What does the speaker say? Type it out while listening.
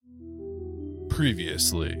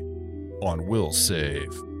Previously on Will Save.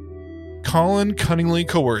 Colin cunningly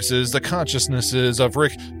coerces the consciousnesses of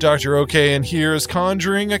Rick, Dr. OK, and hears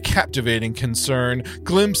conjuring a captivating concern,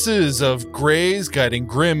 glimpses of Greys guiding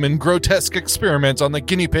grim and grotesque experiments on the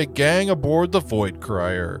guinea pig gang aboard the Void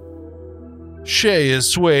Crier. Shay is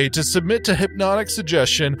swayed to submit to hypnotic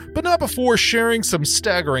suggestion, but not before sharing some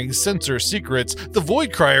staggering sensor secrets. The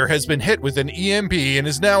Void Crier has been hit with an EMP and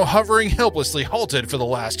is now hovering helplessly halted for the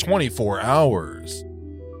last 24 hours.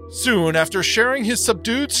 Soon after sharing his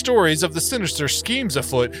subdued stories of the sinister schemes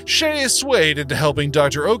afoot, Shay is swayed into helping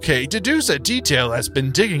Dr. OK deduce a detail has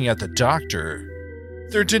been digging at the doctor.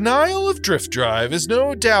 Their denial of drift drive is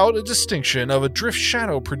no doubt a distinction of a drift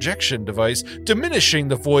shadow projection device, diminishing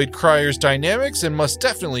the Void Crier's dynamics and must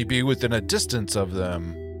definitely be within a distance of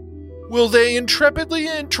them. Will they intrepidly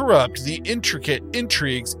interrupt the intricate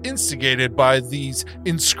intrigues instigated by these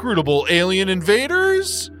inscrutable alien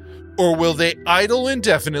invaders? Or will they idle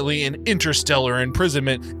indefinitely in interstellar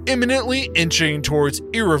imprisonment, imminently inching towards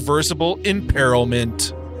irreversible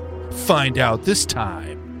imperilment? Find out this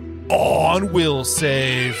time on Will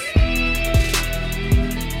Save.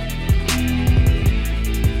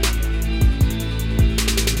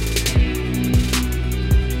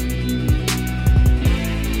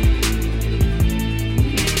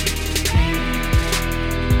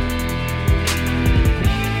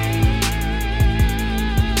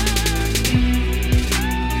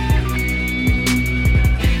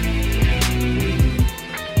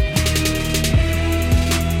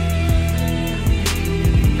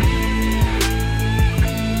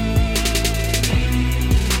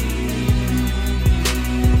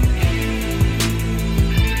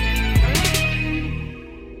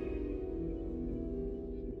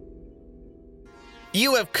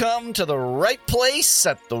 You have come to the right place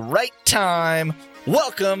at the right time.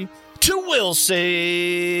 Welcome to Will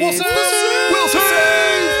Save. Will Save! Will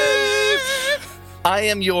Save! I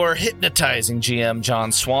am your hypnotizing GM,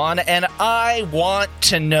 John Swan, and I want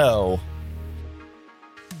to know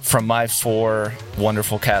from my 4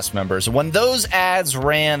 wonderful cast members, when those ads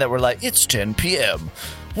ran that were like, it's 10 p.m.,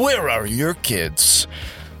 where are your kids?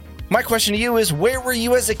 My question to you is, where were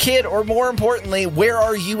you as a kid? Or more importantly, where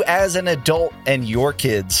are you as an adult and your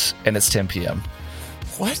kids? And it's 10 p.m.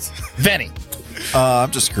 What? Venny.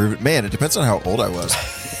 I'm just screwed. Man, it depends on how old I was.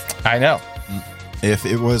 I know. If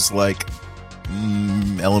it was like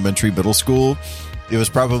elementary, middle school, it was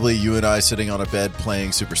probably you and I sitting on a bed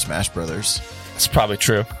playing Super Smash Brothers. That's probably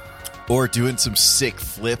true. Or doing some sick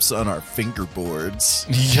flips on our fingerboards.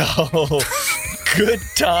 Yo, good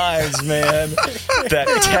times, man. That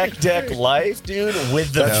tech deck life, dude,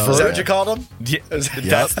 with the Is that what you called them? Yeah,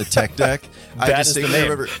 That's the tech deck. I that is the distinctly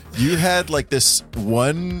name. remember you had like this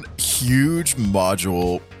one huge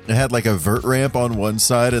module. It had like a vert ramp on one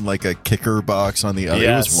side and like a kicker box on the other.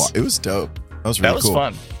 Yes. It was dope. That was really cool.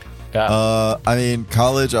 That was fun. Yeah. I mean,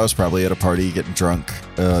 college, I was probably at a party getting drunk,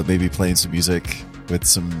 maybe playing some music with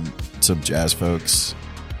some jazz folks.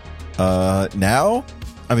 Now,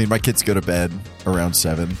 I mean, my kids go to bed around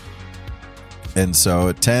 7. And so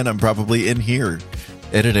at 10, I'm probably in here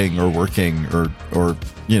editing or working or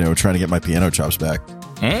you know, trying to get my piano chops back.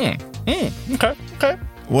 Okay.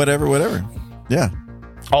 Whatever. Yeah.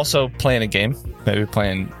 Also playing a game, maybe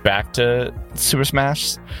playing back to Super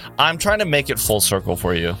Smash. I'm trying to make it full circle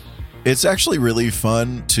for you. It's actually really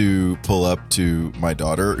fun to pull up to my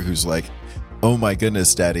daughter who's like, oh my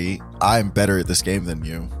goodness, Daddy, I'm better at this game than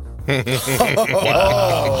you.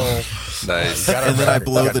 Wow. Nice. And then I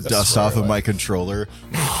blow the dust off of my controller.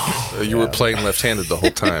 You were playing left-handed the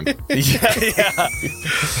whole time. Yeah.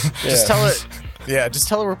 Just tell it. Yeah, just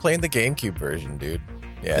tell her we're playing the GameCube version, dude.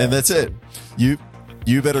 Yeah, And that's it. You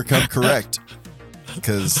better come correct.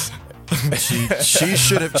 Because she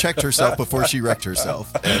should have checked herself before she wrecked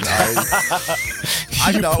herself. And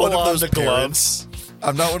I'm not one of those parents.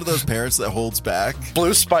 I'm not one of those parents that holds back.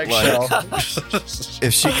 blue spike shell.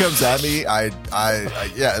 If she comes at me, I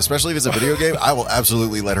yeah, especially if it's a video game, I will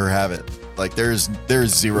absolutely let her have it. Like there's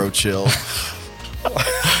zero chill.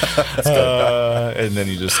 And then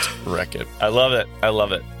you just wreck it. I love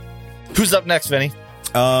it. Who's up next, Vinny?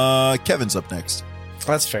 Kevin's up next.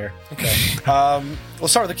 That's fair. Okay. We'll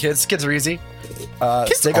start with the kids. Kids are easy.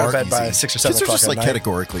 Kids they go to are bed by easy. 6 or 7 Kids are o'clock just at like night.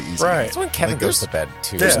 categorically easy. Right. That's when Kevin Like, goes to bed,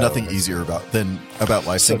 too. There's Yeah. nothing easier about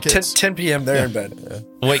life So than kids. 10 p.m. they're in bed.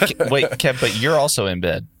 Wait, Kev, but you're also in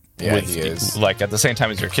bed. Yeah, he is. Like at the same time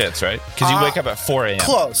as your kids, right? Because you wake up at 4 a.m.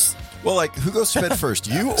 Close. Well, like who goes to bed first,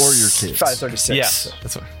 you or your kids? 5:36. Yeah,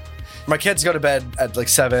 that's what. My kids go to bed at like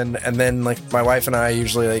 7, and then like my wife and I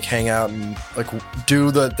usually like hang out and like do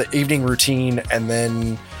the evening routine, and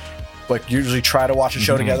then like usually try to watch a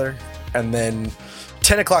show together. and then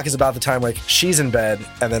 10 o'clock is about the time like she's in bed,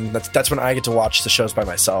 and then that's when I get to watch the shows by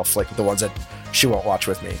myself, like the ones that she won't watch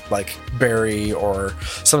with me, like Barry or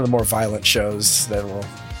some of the more violent shows that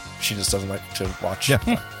she just doesn't like to watch.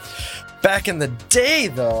 Yeah. Back in the day,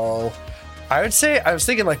 though, I would say I was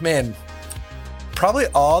thinking like, man, probably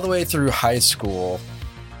all the way through high school,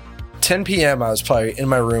 10 p.m. I was probably in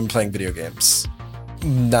my room playing video games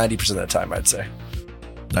 90% of the time, I'd say.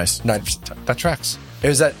 Nice. 90% of the time. That tracks. It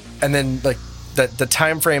was that, and then like the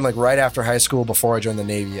time frame, like right after high school, before I joined the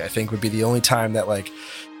Navy, I think would be the only time that like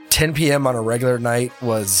 10 p.m. on a regular night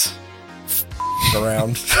was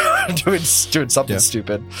around doing something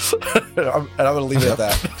stupid. And I'm going to leave it at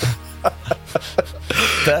that.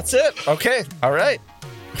 That's it. Okay. All right.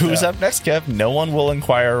 Who's up next, Kev? No one will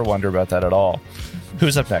inquire or wonder about that at all.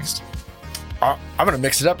 Who's up next? I'm going to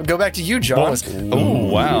mix it up and go back to you, John. Oh,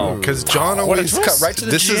 wow. Because John What a always twist. Cut right to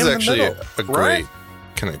the This GM is in the actually middle, a great. right?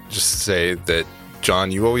 Can I just say that,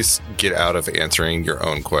 John? You always get out of answering your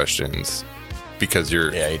own questions because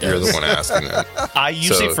you're the one asking them. I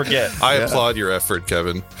usually So, forget. I applaud your effort,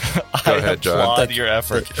 Kevin. Go ahead, John. applaud your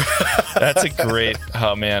effort. That's a great.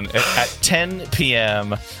 Oh man! At 10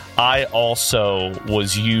 p.m., I also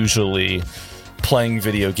was usually playing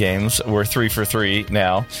video games. We're 3 for 3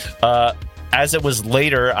 now. As it was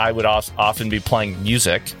later, I would often be playing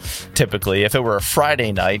music. Typically, if it were a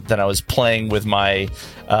Friday night, then I was playing with my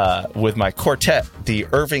quartet, the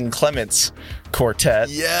Irving Clements Quartet,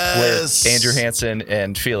 Yes. with Andrew Hansen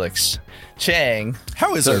and Felix Chang.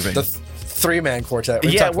 How is Irving? The three-man quartet.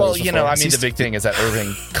 We've Yeah, talked about well, this you know, before. I mean, the big thing is that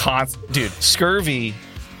Irving, dude, scurvy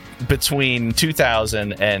between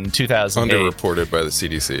 2000 and 2008. Underreported by the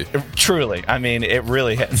CDC. Truly, I mean, it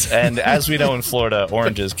really hits. And as we know in Florida,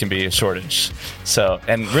 oranges can be a shortage. So,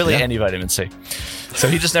 and really any vitamin C. So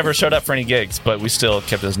he just never showed up for any gigs, but we still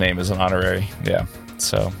kept his name as an honorary. Yeah.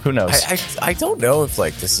 So who knows? I don't know if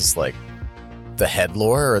like this is like the head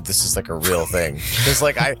lore or this is like a real thing. Because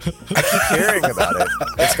like I keep hearing about it.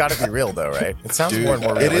 It's got to be real though, right? It sounds more and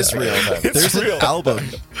more real. It is real. There's an album.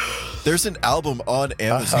 There's an album on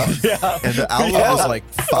Amazon, and the album was like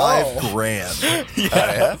 $5,000.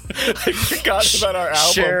 I forgot about our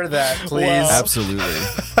album. Share that, please. Wow. Absolutely.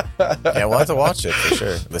 Yeah, we'll have to watch it for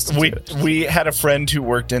sure. Listen to it. We had a friend who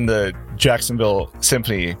worked in the Jacksonville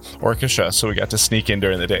Symphony Orchestra, so we got to sneak in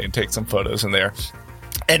during the day and take some photos in there.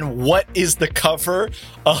 And what is the cover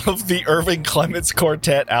of the Irving Clements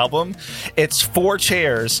Quartet album? It's 4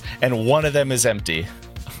 chairs, and one of them is empty.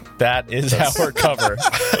 That is our cover.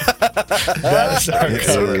 That is our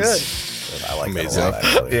cover. Good. I like Amazing. that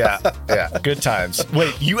a lot, actually. Yeah. Good times.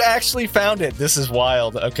 Wait, you actually found it. This is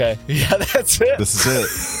wild. Okay. Yeah, that's it. This is it.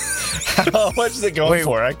 How much is it going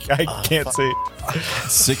for? I can't see.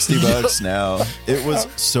 $60 now. It was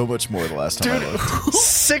so much more the last time I looked.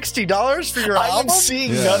 $60 for your I am album?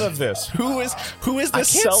 seeing Yeah. none of this. Who is I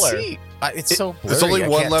this can't seller? see. It's so blurry. There's only I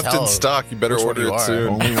one can't left tell in stock. You better which one order you it are.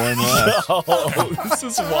 soon. Only one left. Oh, this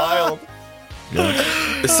is wild.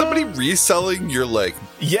 Is somebody reselling your like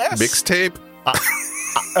Yes. mixtape?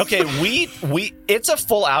 Okay, we it's a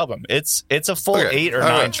full album. It's a full Okay. 8 or All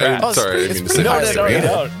 9 right. tracks. I'm sorry, I didn't mean to say No, that. no, rated.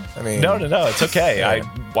 no. I mean, No, it's okay. Yeah.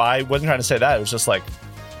 I wasn't trying to say that. It was just like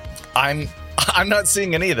I'm not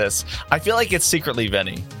seeing any of this. I feel like it's secretly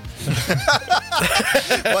Venny.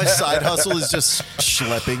 My side hustle is just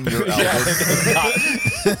schlepping your album.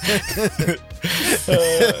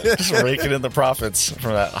 Just raking in the profits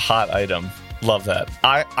from that hot item. Love that.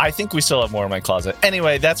 I think we still have more in my closet.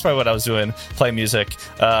 Anyway, that's probably what I was doing, play music.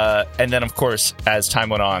 And then, of course, as time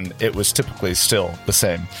went on, it was typically still the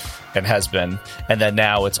same and has been. And then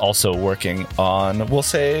now it's also working on We'll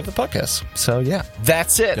Save the Podcast. So, yeah,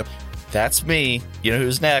 that's it. Yep. That's me. You know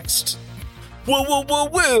who's next? Woo, woo, woo,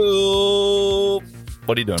 woo.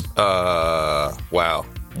 What are you doing? Wow.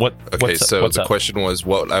 What? Okay, what's so what's the up? question was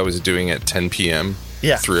what I was doing at 10 p.m.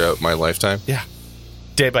 Yeah. throughout my lifetime. Yeah.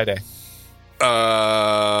 Day by day.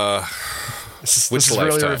 This Which is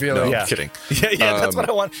really lifetime? revealing. No, Yeah. I'm kidding. Yeah, that's what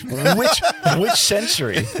I want. Which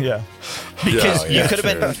century? Yeah, because you could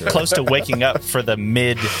have been close to waking up for the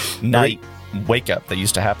midnight wake up that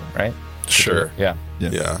used to happen, right? Sure. Yeah.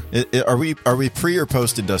 Yeah. Are we pre or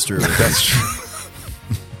post industrial? That's true.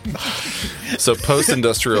 So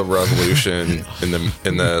post-industrial revolution in the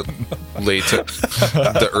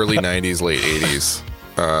the early 90s, late 80s.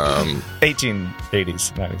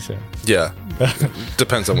 1880s, 90s. Yeah.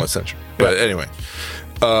 Depends on what century. But anyway,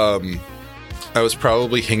 I was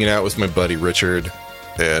probably hanging out with my buddy Richard,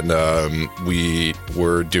 and we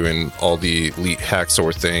were doing all the elite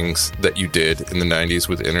hacksaw things that you did in the 90s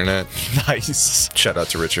with internet. Nice. Shout out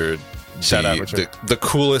to Richard. Shout out, Richard. the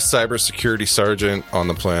coolest cybersecurity sergeant on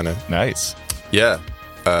the planet. Nice. Yeah,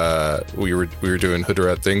 we were doing hood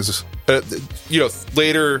rat things.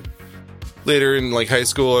 Later in like high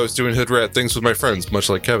school, I was doing hood rat things with my friends, much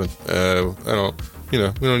like Kevin. We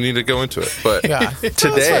don't need to go into it. But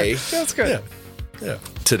today, That's good. Yeah.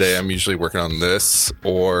 today I'm usually working on this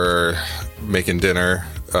or making dinner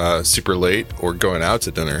super late or going out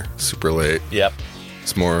to dinner super late. Yep.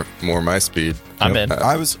 It's more my speed. I'm in.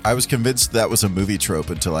 I was convinced that was a movie trope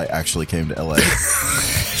until I actually came to LA.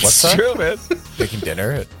 What's that? True, man. Making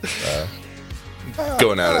dinner?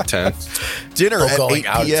 Going out at 10. Dinner at going 8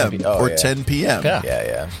 out to p.m. be- oh, or yeah. 10 p.m. Yeah.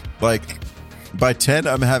 Yeah. Like by 10,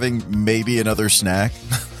 I'm having maybe another snack.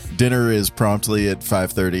 Dinner is promptly at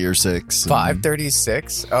 5:30 or 6.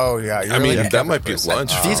 5:36? Oh, yeah. You're I mean, really that might be person.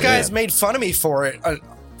 lunch. Oh, These guys man. made fun of me for it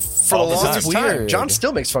for All the the longest time. time. Weird. John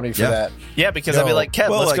still makes fun of me for Yeah. that. Yeah, because I'd be No. like, Kev,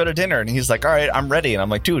 Well, let's like- go to dinner. And he's like, all right, I'm ready. And I'm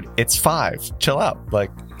like, dude, it's 5. Chill out. Like,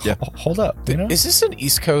 Yeah. hold up. You know? Is this an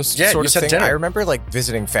East Coast Yeah, sort you of said thing? dinner. I remember like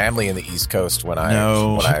visiting family in the East Coast when I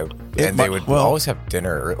It and might- they would well- always have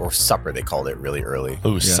dinner or supper. They called it really early.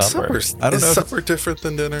 Ooh, supper. I don't Is know if- supper different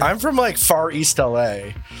than dinner? I'm from like far East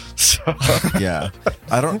LA, so Yeah.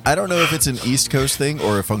 I don't know if it's an East Coast thing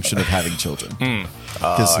or a function of having children.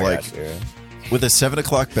 Because I like got you. with a 7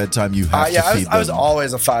 o'clock bedtime, you have to feed I was them.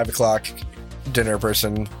 always a 5 o'clock dinner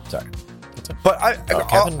person. Sorry. But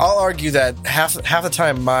Kevin? I'll argue that half the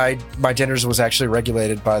time my dinners was actually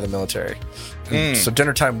regulated by the military. So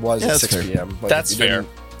dinner time was Yeah, at that's 6 fair. p.m. Like, That's you fair. didn't-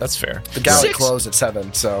 That's fair. The galley 6? closed at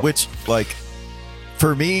 7. So Which, like,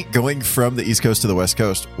 for me, going from the East Coast to the West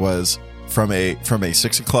Coast was from a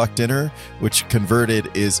 6 o'clock dinner, which converted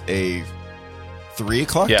is a 3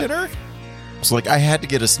 o'clock Yeah. dinner. So, like, I had to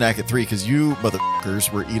get a snack at 3 because you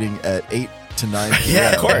motherfuckers were eating at 8 to 9 p.m.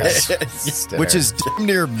 Yeah, of course. It's dinner. Which is damn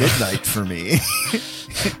near midnight for me.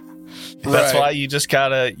 That's Right. why you just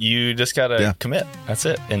gotta Yeah. commit. That's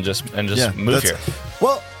it. And just Yeah, move that's- here.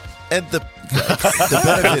 Well, and the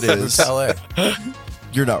benefit is LA.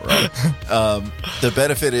 you're not wrong. The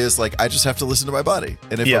benefit is like I just have to listen to my body,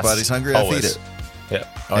 and if Yes, my body's hungry, I always. feed it. Yeah.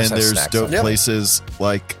 Always And have there's snacks dope on. Yep. places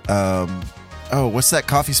like what's that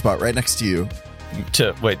coffee spot right next to you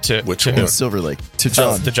Which in one? Silver Lake? To Oh,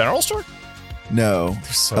 John? the general store? No,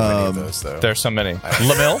 There's so many of those, though. There's so many.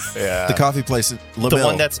 LaMille? yeah. the coffee place. The LaMille.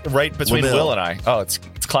 one that's right between LaMille. Will and I. Oh, it's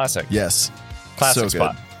classic. yes, Classic so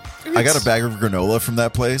spot. good. I got a bag of granola from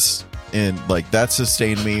that place, and like that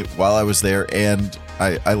sustained me while I was there. And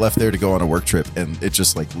I left there to go on a work trip, and it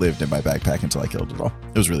just like lived in my backpack until I killed it all.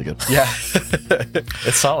 It was really good. yeah,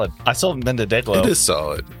 It's solid. I still haven't been to Dayglow. It is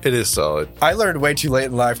solid. It is solid. I learned way too late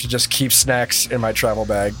in life to just keep snacks in my travel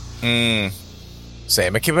bag.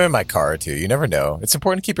 Same. I keep them in my car, too. You never know. It's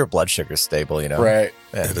important to keep your blood sugar stable, you know? Right.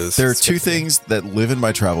 Yeah. It is. There are It's two good for me. things that live in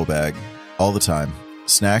my travel bag all the time: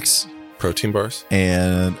 snacks. Protein bars.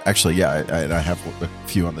 And actually, yeah, I have a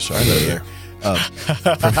few on the shelf over there.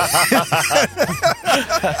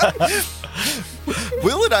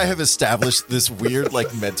 Will and I have established this weird,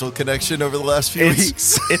 like, mental connection over the last few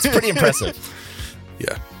weeks. It's pretty impressive.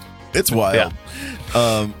 Yeah. It's wild.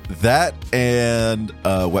 That and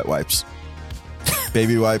wet wipes.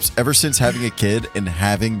 Baby wipes. Ever since having a kid and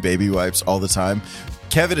having baby wipes all the time,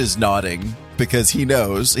 Kevin is nodding because he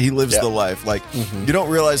knows he lives the life. Like, you don't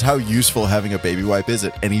realize how useful having a baby wipe is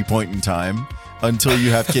at any point in time until you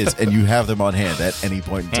have kids and you have them on hand at any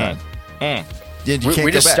point in time. And you can't We go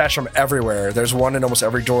just back. stash them everywhere. There's one in almost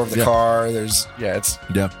every door of the Yeah. car. There's it's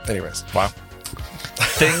Yeah. anyways. Wow.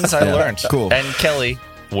 Things I Yeah. learned. Cool. And Kelly,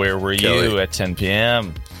 where were you Kelly. at 10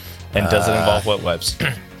 p.m.? And does it involve wet wipes?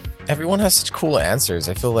 Everyone has such cool answers.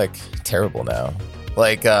 I feel like terrible now.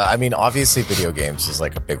 Like, I mean, obviously video games is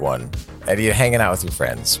like a big one. And you're hanging out with your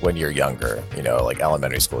friends when you're younger, you know, like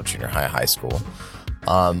elementary school, junior high, high school.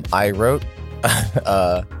 I wrote,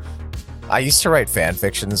 I used to write fan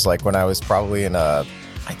fictions like when I was probably in I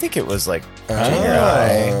think it was like junior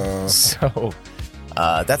high. So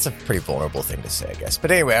that's a pretty vulnerable thing to say, I guess.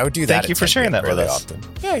 But anyway, I would do that. Thank you at for 10 sharing that with fairly us. often.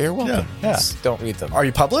 Yeah, you're welcome. Yeah. Just don't read them. Are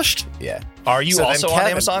you published? Yeah. Are you So then also on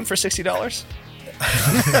Kevin- Amazon for $60?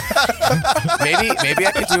 Maybe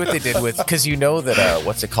I could do what they did with, because you know that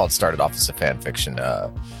what's it called started off as a fan fiction.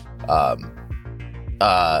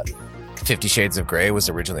 50 Shades of Grey was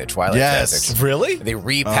originally a Twilight Yes. classic. Really? They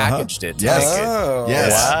repackaged it. To Yes. make it. Oh.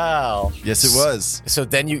 Yes. Wow. Yes, it was. So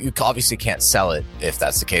then you obviously can't sell it if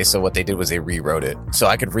that's the case. So what they did was they rewrote it. So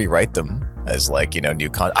I could rewrite them as like, you know, new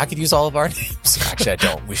I could use all of our names. Actually, I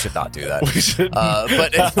don't. We should not do that. We should.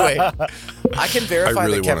 But anyway, I can I verify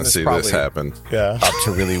really that Kevin want to is see probably this happen. Yeah. up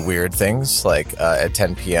to really weird things. Like at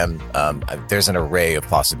 10 p.m., there's an array of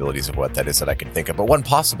possibilities of what that is that I can think of. But one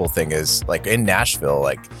possible thing is like in Nashville,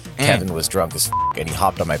 like Kevin was drunk as and he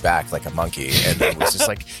hopped on my back like a monkey and then was just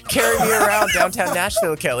like, carry me around downtown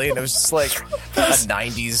Nashville, Kelly. And it was just like a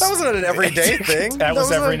 90s. That wasn't an everyday thing. That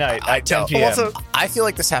was every night at 10 p.m. Also, I feel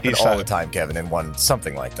like this happened He's all fine. the time, Kevin, in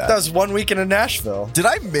something like that. that was 1 weekend in Nashville. Did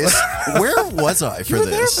I miss? Where was I for you were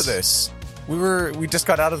this? there for this. We just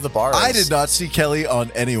got out of the bar. I did not see Kelly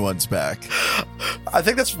on anyone's back. I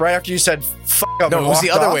think that's right after you said "fuck up." No, and it was the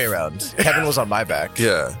walked other off. way around. Kevin was on my back.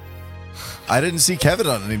 Yeah. I didn't see Kevin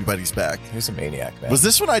on anybody's back. He was a maniac, man. Was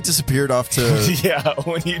this when I disappeared off to? Yeah,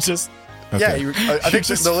 when you just. Yeah, Okay. I think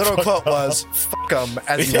just the little fucked quote off. was "fuck 'em"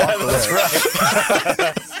 as you Yeah, walked away. that's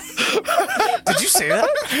right. Did you say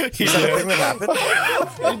that? He Is that a did. thing that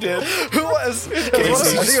happened? He did. Who was? I think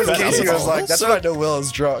Casey. it was Casey who was like, "That's So- why I know Will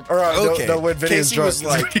is drunk." Or Okay. no, when Vinny is Casey drunk. was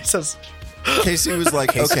like- he says, Casey was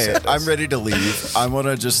like, Casey "Okay, said this. I'm ready to leave. I want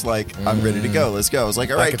to just like, I'm ready to go. Let's go." I was like,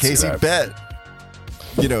 "All right, could see Casey, that. bet.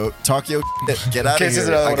 You know, talk your shit. Get out of Casey's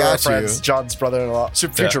here. another I one of our got you." friends, John's brother-in-law,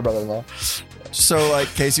 future brother-in-law. So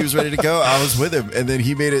like, Casey was ready to go. I was with him, and then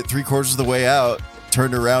he made it 3/4 of the way out.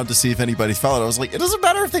 Turned around to see if anybody followed. I was like, "It doesn't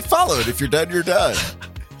matter if they followed. If you're done, you're done."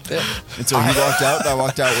 And so he walked out, and I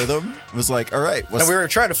walked out with him. Was like, "All right, what's And we were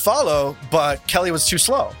trying to follow, but Kelly was too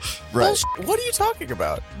slow. right?" Bullshit. What are you talking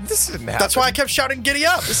about? This didn't happen. That's why I kept shouting, "Giddy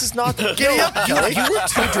up!" This is not the Giddy up, Kelly. You were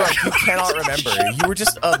too drunk. You cannot remember. You were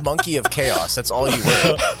just a monkey of chaos. That's all you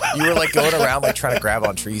were. You were like going around like trying to grab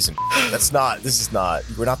on trees and. That's not. This is not.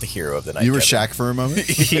 You were not the hero of the night. You were Kevin. Shaq for a moment.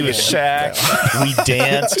 He was Shaq. We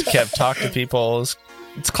danced, kept talking to people.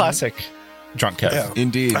 It's classic drunk Kev. Yeah.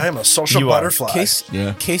 Indeed. I am a social You are. butterfly.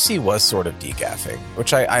 Yeah. Casey was sort of degaffing,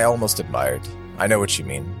 which I almost admired. I know what you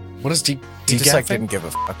mean. What is He just like didn't give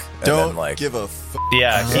a fuck. And Don't then, like, give a.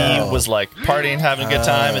 Yeah, Oh. he was like partying, having a good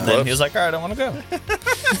time, and then he was like, "All right, I want to go."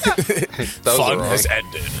 That was Fun wrong. has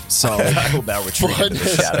ended. Solid. will now retreat into the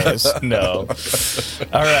shadows. No.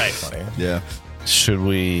 All right. Funny. Yeah. Should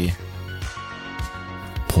we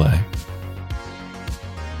play?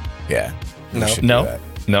 Yeah. No. We should do No. that.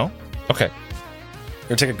 No. Okay.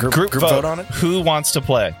 You're taking a group vote on it? Who wants to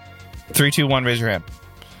play? 3, 2, 1. Raise your hand.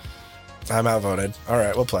 I'm outvoted. All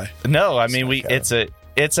right, we'll play. No, I mean Sorry,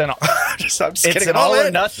 it's an I'm just it's kidding. an I'm all or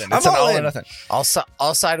in. nothing. I'm It's an all all or in. nothing.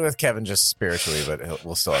 I'll side with Kevin just spiritually, but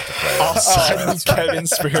we'll still have to play. I'll side with Kevin I mean,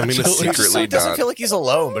 spiritually. it's secretly It doesn't not. feel like he's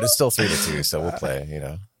alone, but it's still 3-2, so we'll play. You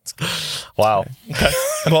know. Wow. Okay.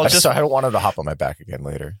 Well, just I don't want him to hop on my back again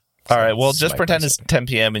later. all right. Well, This is just my pretend person. it's 10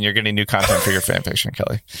 p.m. and you're getting new content for your fan fiction,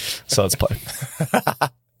 Kelly. So let's play.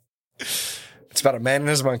 It's about a man and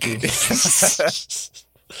his monkey.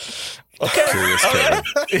 Curious Kevin.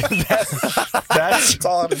 That's That's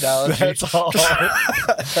all I'm down. that's all.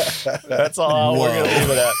 That's all we're gonna leave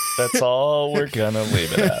it at. That's all we're gonna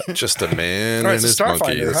leave it at. Just a man All right, and so his Starfinder,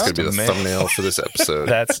 monkey. That's huh? going to be the Man. thumbnail for this episode.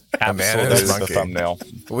 That's A man and absolutely his the monkey. thumbnail.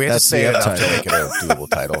 We have to That's say the enough to uptitle. make it a doable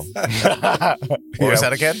title. What was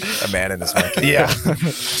that again? A man and his monkey. Yeah.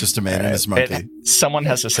 Just a man and his monkey. Someone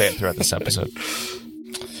has to say it throughout this episode.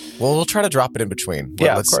 Well, we'll try to drop it in between.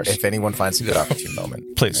 Yeah, of Let's- course. If anyone finds a good opportune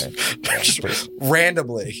moment. Please. Just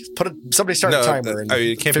randomly. Somebody start No, a timer. I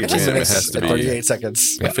mean, it can't be 15 random. It minutes has to and be- 38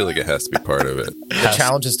 seconds. I feel like it has to be part of it. The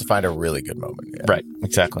challenge is to find a really good moment. Yeah. Right.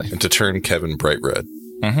 Exactly. And to turn Kevin bright red.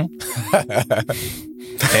 And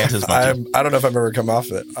his monkey. I don't know if I've ever come off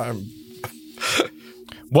it.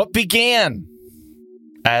 What began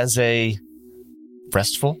as a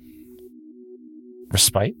restful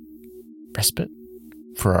respite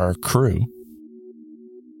for our crew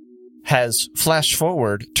has flashed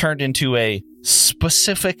forward, turned into a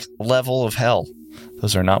specific level of hell.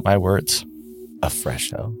 Those are not my words. A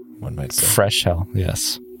fresh hell, one might say. Fresh hell,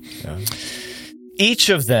 yes. Yeah. Each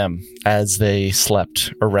of them, as they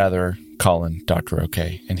slept, or rather, Colin, Dr.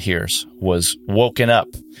 OK, and Hears, was woken up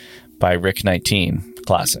by Rick 19.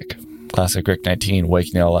 Classic Rick 19,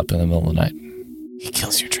 waking you all up in the middle of the night. He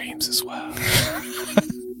kills your dreams as well.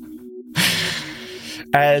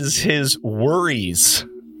 As his worries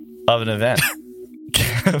of an event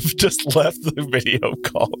have just left the video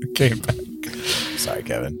call and came back. Sorry,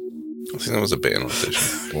 Kevin. I think that was a bandwidth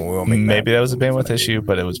issue. We'll make Maybe that was a bandwidth issue,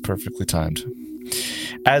 but it was perfectly timed.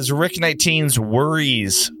 As Rick 19's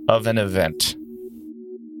worries of an event,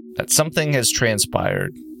 that something has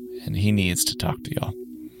transpired and he needs to talk to y'all.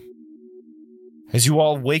 As you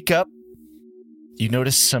all wake up, you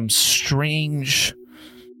notice some strange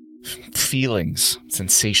feelings,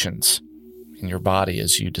 sensations in your body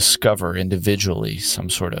as you discover individually some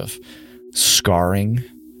sort of scarring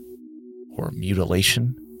or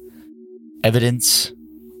mutilation, evidence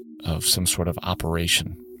of some sort of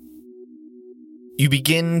operation. You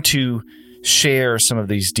begin to share some of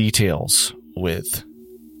these details with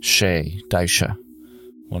Shay Daisha,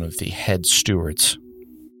 one of the head stewards.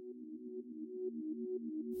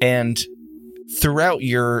 And throughout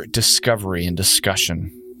your discovery and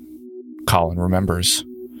discussion, Colin remembers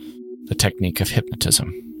the technique of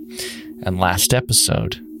hypnotism. And last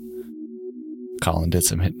episode, Colin did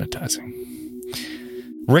some hypnotizing.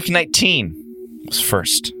 Rick 19 was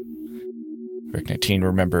first. Rick 19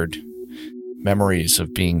 remembered memories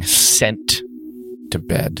of being sent to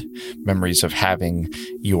bed, memories of having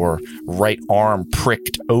your right arm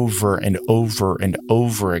pricked over and over and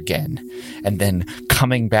over again, and then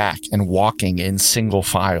coming back and walking in single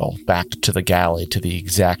file back to the galley to the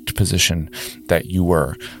exact position that you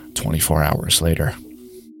were 24 hours later.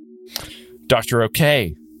 Dr.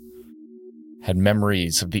 OK had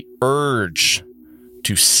memories of the urge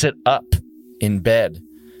to sit up in bed,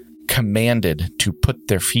 commanded to put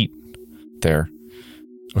their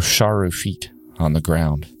Osharu feet, on the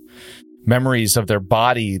ground. Memories of their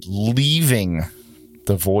body leaving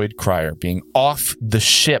the Void Crier, being off the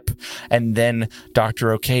ship, and then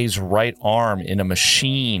Dr. Ok's right arm in a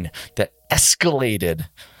machine that escalated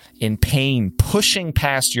in pain, pushing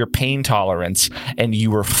past your pain tolerance, and you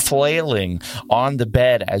were flailing on the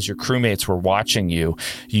bed as your crewmates were watching you.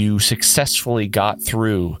 You successfully got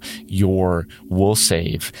through your will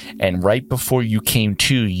save, and right before you came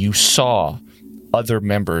to, you saw other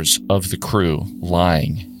members of the crew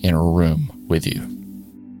lying in a room with you.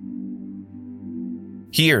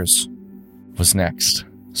 Hears was next,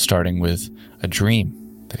 starting with a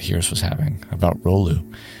dream that Hears was having about Rolu,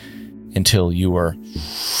 until you were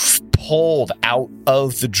pulled out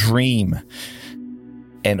of the dream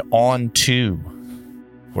and on to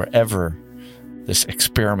wherever this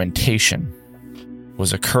experimentation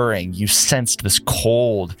was occurring. You sensed this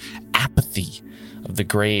cold apathy of the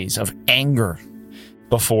Greys, of anger,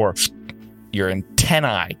 before your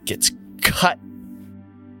antennae gets cut,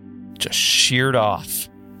 just sheared off.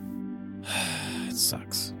 It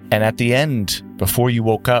sucks. And at the end, before you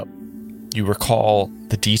woke up, you recall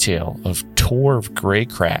the detail of Torv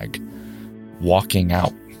Greycrag walking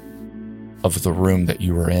out of the room that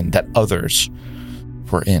you were in, that others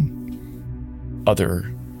were in.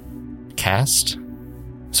 Other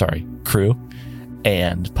crew,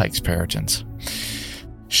 and Pike's Peritons.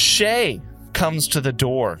 Shay comes to the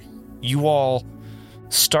door. You all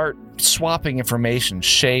start swapping information.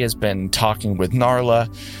 Shay has been talking with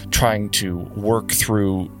Narla, trying to work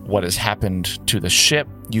through what has happened to the ship.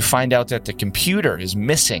 You find out that the computer is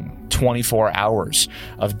missing 24 hours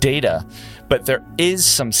of data, but there is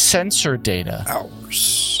some sensor data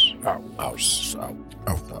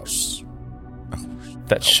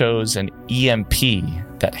that shows an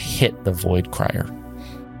EMP that hit the Void Crier.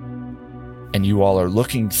 And you all are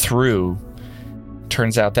looking through.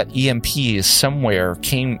 Turns out that EMP is somewhere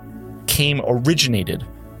originated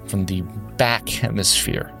from the back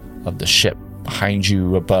hemisphere of the ship, behind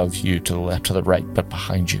you, above you, to the left, to the right, but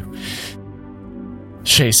behind you.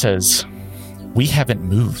 Shay says, "We haven't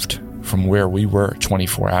moved from where we were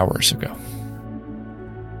 24 hours ago."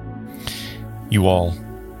 You all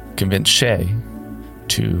convince Shay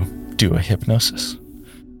to do a hypnosis.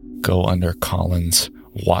 Go under Colin's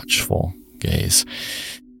watchful gaze.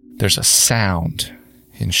 There's a sound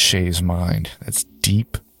in Shay's mind that's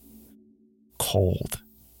deep, cold.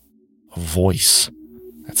 A voice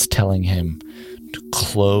that's telling him to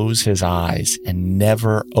close his eyes and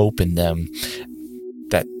never open them,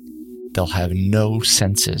 that they'll have no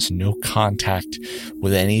senses, no contact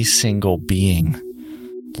with any single being,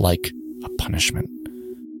 like a punishment.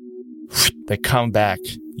 They come back,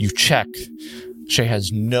 you check. Shay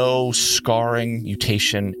has no scarring,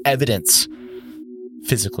 mutation, evidence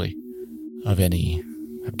physically of any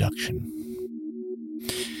abduction.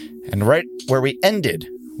 And right where we ended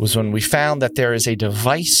was when we found that there is a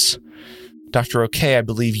device. Dr. OK, I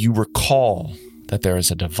believe you recall that there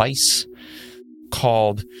is a device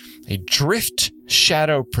called a drift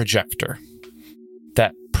shadow projector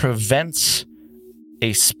that prevents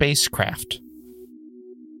a spacecraft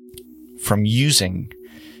from using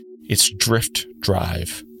its drift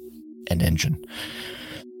drive and engine.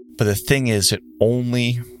 But the thing is, it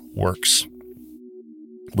only works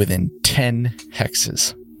within 10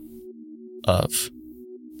 hexes of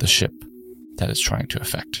the ship that it's trying to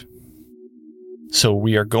affect. So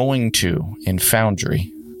we are going to, in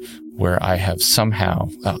Foundry, where I have somehow...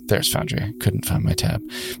 Oh, there's Foundry. I couldn't find my tab.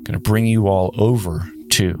 I'm going to bring you all over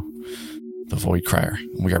to the Void Crier.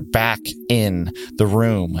 We are back in the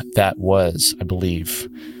room that was, I believe,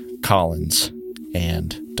 Collins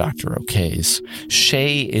and Dr. O'K's.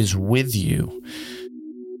 Shay is with you.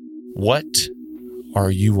 What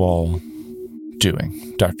are you all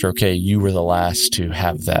doing? Dr. O'K, you were the last to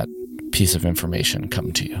have that piece of information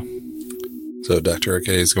come to you. So Dr.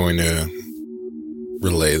 OK is going to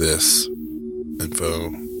relay this info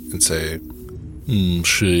and say,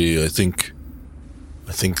 Shay, I think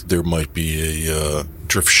there might be a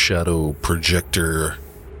drift shadow projector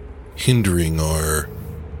hindering our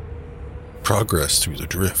progress through the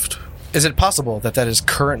drift. Is it possible that is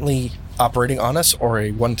currently operating on us or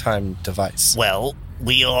a one-time device? Well,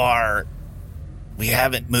 we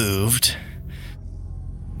haven't moved.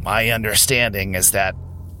 My understanding is that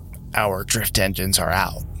our drift engines are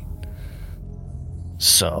out.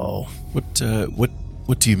 So What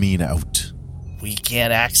do you mean out? we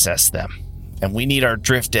can't access them. And we need our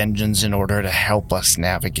drift engines in order to help us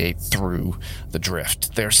navigate through the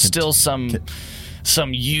drift. There's still some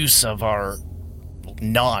use of our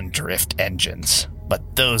non-drift engines,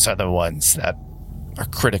 but those are the ones that are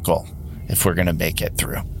critical if we're going to make it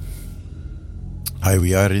through. Aye,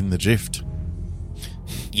 we are in the drift.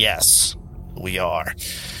 Yes, we are.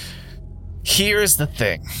 Here's the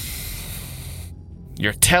thing.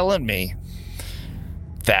 You're telling me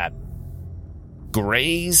that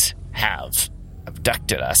Greys have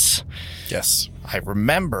abducted us. Yes. I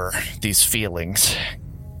remember these feelings.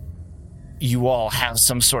 You all have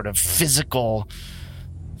some sort of physical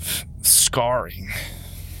scarring.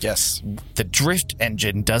 Yes. The drift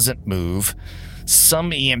engine doesn't move.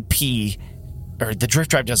 Some EMP, or the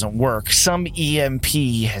drift drive doesn't work. Some EMP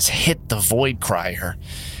has hit the Void Crier.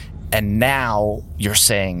 And now you're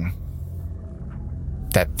saying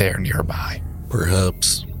that they're nearby.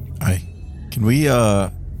 Perhaps. Aye. Can we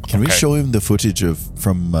Okay. show him the footage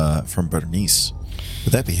from Bernice?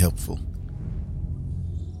 Would that be helpful?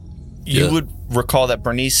 You Yeah. would recall that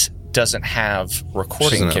Bernice doesn't have She recording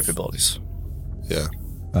doesn't have- capabilities. Yeah.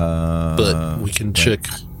 But we can check.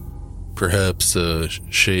 Perhaps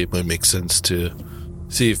Shay, it might make sense to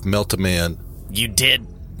see if Meltaman. You did.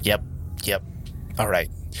 Yep. All right.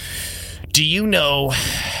 Do you know...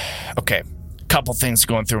 Okay, couple things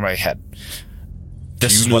going through my head.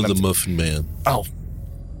 This is You know what the I'm- Muffin Man. Oh,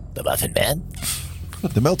 The Muffin Man?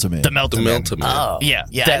 The Melta Man. the Melta The Man. Melta Man. Oh. Yeah,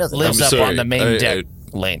 Yeah, I know that the lives Melta up Man. on the main Sorry, deck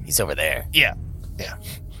lane. He's over there. Yeah.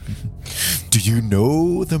 Do you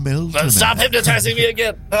know the Melta Man? Stop hypnotizing me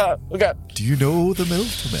again. Okay. Do you know the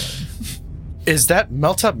Melta Man? Is that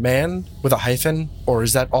Melta Man with a hyphen, or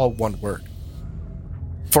is that all one word?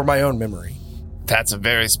 For my own memory. That's a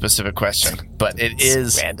very specific question, but it It's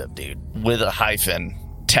is random, dude. with a hyphen.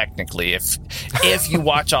 Technically, if you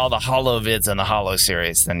watch all the Hollow vids and the Hollow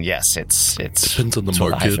series, then yes, it's Depends on the it's with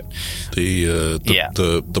a market.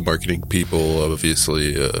 hyphen. The marketing people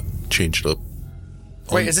obviously changed up.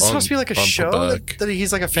 Wait, is this supposed to be like a on show Quebec. that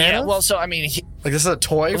he's like a fan Yeah, of? well, so I mean, Like this is a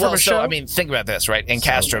toy from well, a so show? I mean, think about this, right? In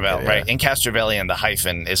Castrovel, right? In Castrovellian, the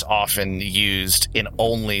hyphen is often used in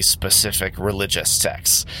only specific religious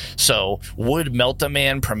texts. So, would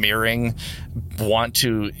Meltaman premiering want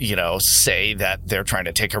to, say that they're trying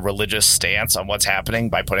to take a religious stance on what's happening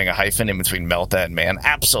by putting a hyphen in between Melta and man?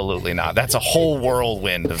 Absolutely not. That's a whole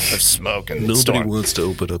whirlwind of smoke and Nobody storm. wants to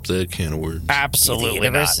open up that can of worms. The Absolutely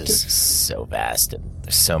universe not. is so vast, and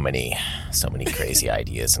there's so many crazy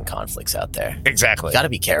ideas and conflicts out there. Exactly. Got to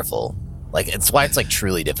be careful. Like, it's why it's like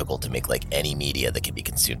truly difficult to make like any media that can be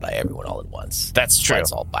consumed by everyone all at once. That's why true.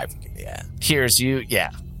 It's all bifurcated. Yeah. Here's you.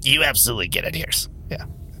 Yeah, you absolutely get it. Here's. Yeah.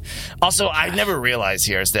 Also, I never realized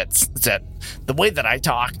here's that the way that I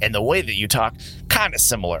talk and the way that you talk kind of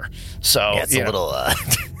similar. So Yeah, it's a little. God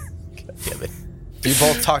damn it. You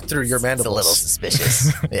both talk through your It's a mandibles. little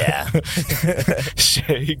suspicious. Yeah.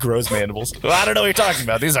 Shay grows mandibles. Well, I don't know what you're talking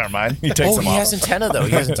about. These aren't mine. He takes Oh, them he off. has antenna though.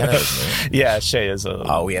 He has antenna. doesn't he? Yeah, Shay is a.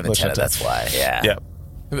 Oh, we have antenna. That's why. Yeah. Yeah.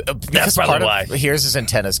 Because probably part why. of here's his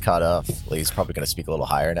antenna's cut off. Like, he's probably going to speak a little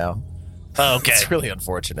higher now. Okay. It's really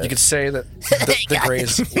unfortunate. You could say that the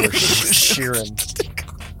Greys were shearing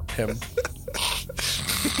him.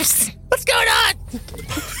 What's going on?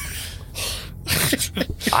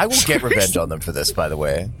 I will get revenge on them for this, by the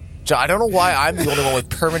way. John, I don't know why I'm the only one with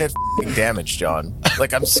permanent f***ing damage, John.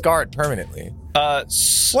 Like, I'm scarred permanently.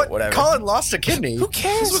 What? Whatever. Colin lost a kidney. Who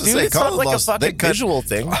cares, gonna dude? say, It's not Colin like lost- a they fucking cut- visual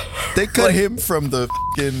thing. They cut him from the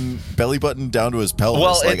f***ing belly button down to his pelvis.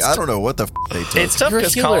 Well, like, it's- I don't know what the f*** they took. It's tough You're a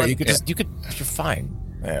because healer. Colin. You're fine.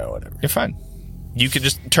 Yeah, whatever. You're fine. You could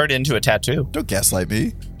just turn it into a tattoo. Don't gaslight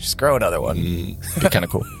me. Just grow another one. Be kind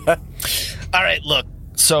of cool. All right, look.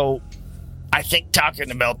 So I think talking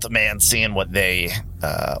to Melt the Man, seeing what they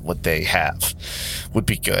have would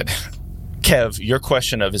be good. Kev, your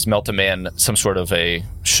question of is Melt a Man some sort of a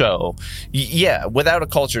show? Yeah, without a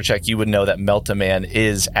culture check, you would know that Melt a Man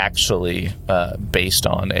is actually based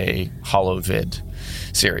on a HoloVid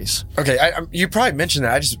series. Okay, you probably mentioned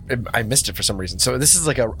that. I missed it for some reason. So this is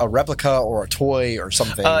like a replica or a toy or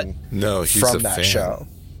something No, he's from a that fan. show.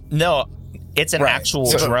 No, it's an Right. actual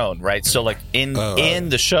So- drone, right? So like in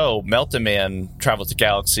the show, Melt a Man travels the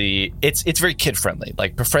galaxy. It's very kid friendly.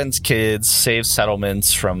 Like befriends kids, saves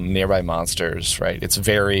settlements from nearby monsters, right? It's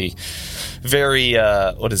very, very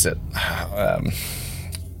what is it?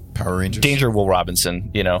 Power Rangers. Danger Will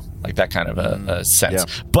Robinson, like that kind of a sense.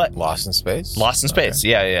 Yeah. But Lost in Space? Lost in Space,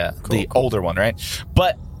 yeah. The older one, right?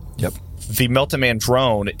 But Yep. the Melt a Man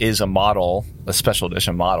drone is a model, a special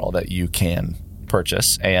edition model that you can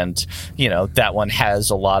purchase, and that one has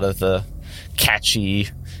a lot of the catchy,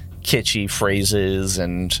 kitschy phrases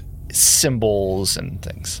and symbols and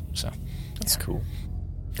things. So That's cool.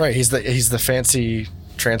 Right, he's the fancy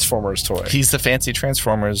Transformers toy. he's the fancy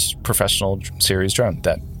Transformers professional series drone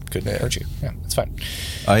that could hurt you. Yeah, it's fine.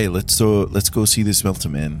 Aye, let's go see this Melt a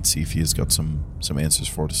Man and see if he has got some answers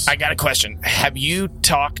for us. I got a question. Have you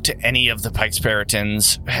talked to any of the Pikes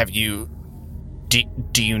Perytons?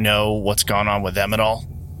 Do you know what's gone on with them at all?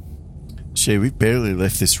 Shay, we've barely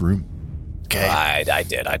left this room. Okay. I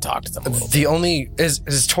did. I talked to them a little bit. The only is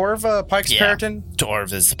Torv a Pikes Peryton?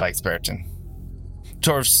 Torv is the Pikes Peryton.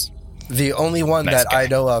 Torv's The only one Nice that guy. I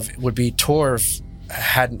know of would be Torv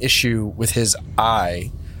had an issue with his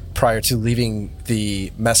eye prior to leaving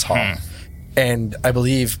the mess hall. And I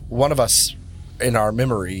believe one of us in our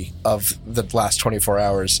memory of the last 24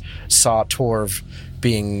 hours saw Torv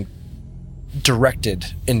being directed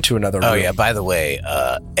into another room. Oh yeah. By the way,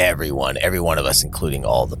 every one of us, including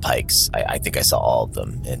all the Pikes, I think I saw all of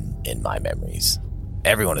them in my memories.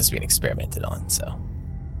 Everyone is being experimented on. So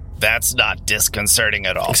That's not disconcerting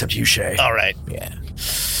at all. Except you, Shay. All right. yeah.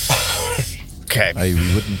 Okay.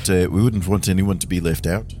 Aye, we wouldn't want anyone to be left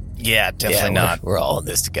out. Yeah, definitely Yeah, not. We're all in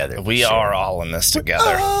this together. We Sure. are all in this together.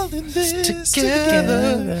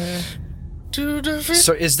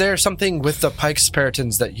 So is there something with the Pikes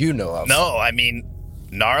Perytons that you know of? No, I mean,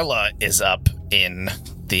 Narla is up in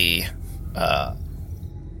the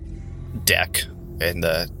deck in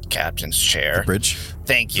the captain's chair. Bridge.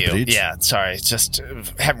 Thank you. bridge? Yeah, sorry. Just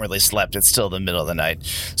haven't really slept. It's still the middle of the night.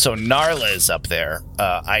 So Narla is up there.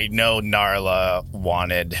 I know Narla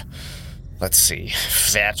wanted, let's see,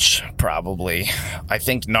 Fetch, probably. I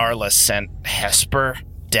think Narla sent Hesper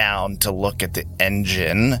down to look at the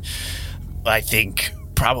engine. I think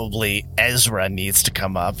probably Ezra needs to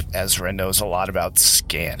come up. Ezra knows a lot about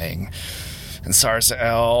scanning. And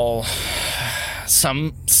Sarzel,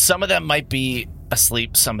 some of them might be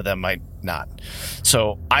asleep, some of them might not.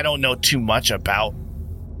 So I don't know too much about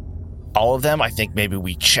all of them. I think maybe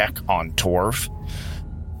we check on Torv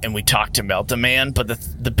and we talk to Melt a Man. But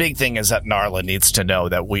the big thing is that Narla needs to know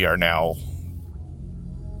that we are now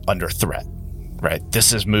under threat. Right.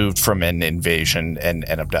 This has moved from an invasion and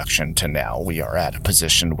an abduction to now we are at a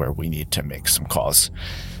position where we need to make some calls.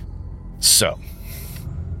 So,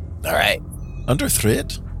 All right. Under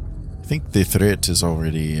threat? I think the threat has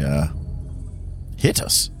already hit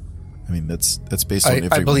us. I mean, that's based on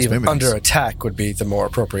everyone's I believe memories. under attack would be the more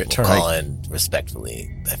appropriate term. Colin,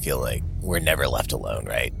 respectfully, I feel like we're never left alone,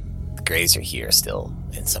 right? The Greys are here still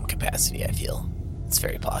in some capacity, I feel. It's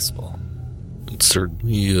very possible. It's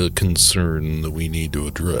certainly a concern that we need to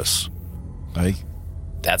address. Aye.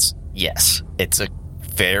 yes, it's a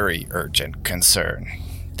very urgent concern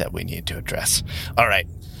that we need to address. All right.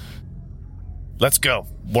 Let's go.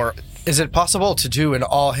 Is it possible to do an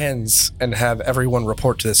all hands and have everyone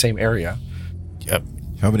report to the same area? Yep.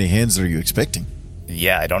 How many hands are you expecting?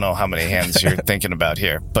 Yeah, I don't know how many hands you're thinking about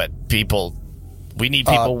here, but we need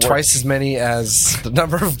people. Twice as many as the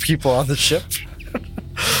number of people on the ship.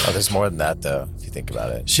 Oh, there's more than that, though, if you think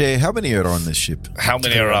about it. Shay, how many are on this ship? How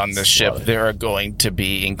many are on this ship? Love it. There are going to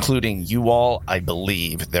be, including you all, I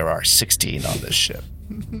believe there are 16 on this ship.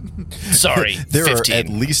 Sorry, There 15. are at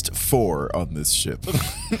least 4 on this ship.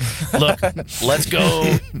 Look, let's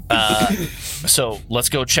go. So let's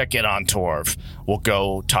go check in on Torv. We'll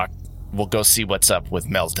go talk. We'll go see what's up with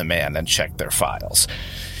Melt a Man and check their files.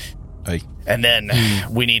 Aye. And then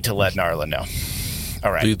we need to let Narla know.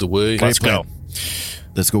 All right, Lead the way. let's plan. go.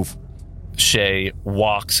 Let's go. Shay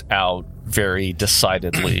walks out very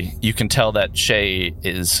decidedly. You can tell that Shay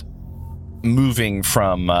is moving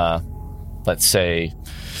from, let's say,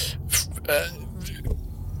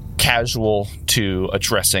 casual to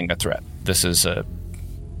addressing a threat. This is a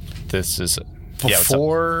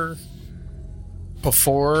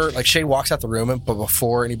Before like Shane walks out the room, but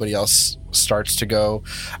before anybody else starts to go,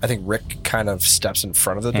 I think Rick kind of steps in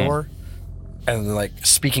front of the door and like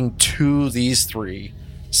speaking to these three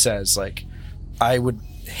says like, I would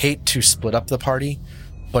hate to split up the party,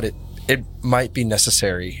 but it might be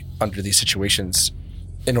necessary under these situations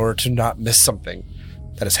in order to not miss something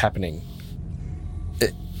that is happening.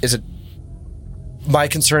 My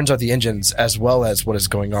concerns are the engines as well as what is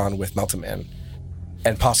going on with Melton Man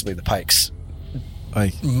and possibly the Pikes.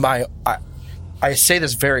 I say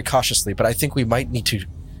this very cautiously, but I think we might need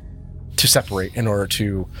to separate in order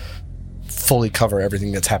to fully cover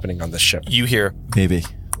everything that's happening on this ship. You hear Maybe.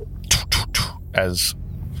 as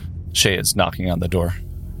Shay is knocking on the door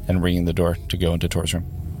and ringing the door to go into Tor's room.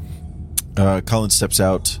 Colin steps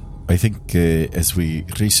out. I think as we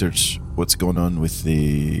research what's going on with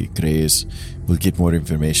the Greys, we'll get more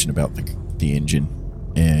information about the engine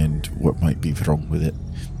and what might be wrong with it.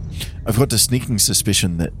 I've got a sneaking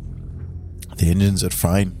suspicion that the engines are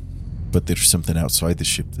fine, but there's something outside the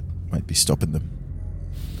ship that might be stopping them.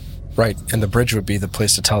 Right, and the bridge would be the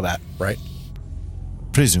place to tell that, right?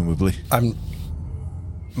 Presumably.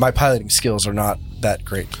 My piloting skills are not that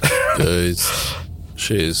great. Guys,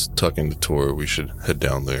 Shay's talking to Tor. We should head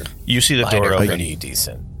down there. You see the Mine door are open. pretty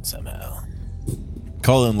decent somehow.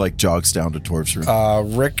 Colin jogs down to Torv's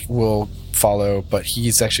room. Rick will follow, but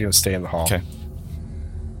he's actually going to stay in the hall. Okay.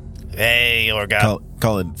 Hey, Orga.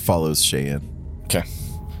 Colin follows Shay in. Okay.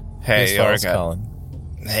 Hey, As far as Orga. Colin.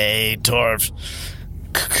 Hey, Torv.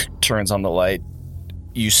 Turns on the light.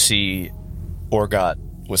 You see Orgot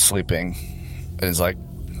was sleeping and is like,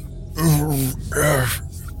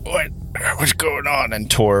 what's going on? And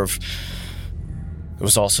Torv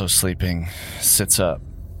was also sleeping, sits up.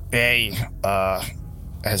 Hey,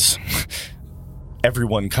 as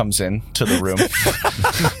everyone comes in to the room.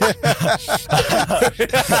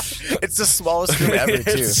 It's the smallest room ever, too.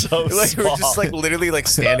 It's so We're small. just literally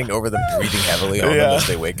standing over them, breathing heavily on them as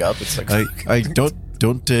they wake up. It's like, I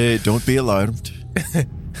don't be alarmed.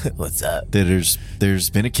 what's up? There's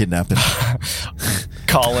been a kidnapping.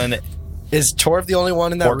 Colin, Is Torv the only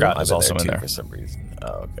one in that Orgot room? is also in too, there. for some reason.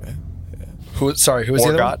 Oh, okay. Who was the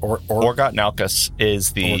other one? Orgot Nalkus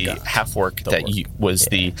is the Orgot. half-orc that was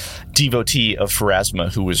the devotee of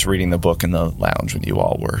Pharasma who was reading the book in the lounge when you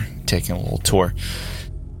all were taking a little tour.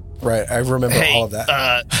 Right, I remember all of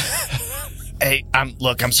that. Hey,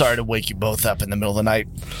 I'm sorry to wake you both up in the middle of the night.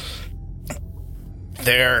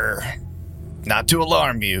 They're not to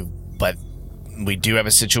alarm you, but we do have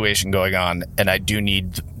a situation going on, and I do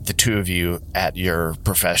need the two of you at your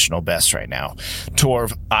professional best right now.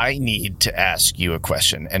 Torv, I need to ask you a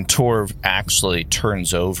question. And Torv actually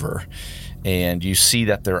turns over, and you see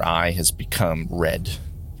that their eye has become red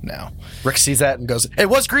now. Rick sees that and goes, "It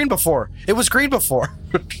was green before. It was green before."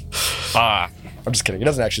 I'm just kidding. He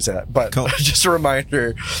doesn't actually say that, but Cool. Just a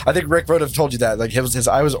reminder. I think Rick would have told you that. Like his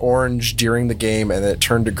eye was orange during the game, and it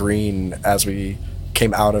turned to green as we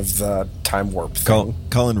came out of the time warp thing.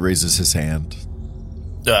 Colin raises his hand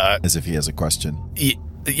as if he has a question.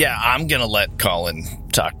 Yeah, I'm going to let Colin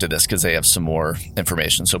talk to this because they have some more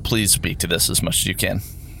information. So please speak to this as much as you can.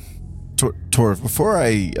 Tor, before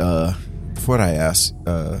I ask,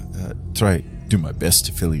 try do my best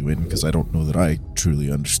to fill you in because I don't know that I truly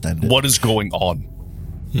understand it. What is going on?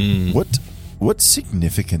 What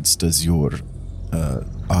significance does your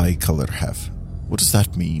eye color have? What does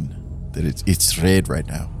that mean? That it's red right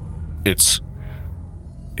now? It's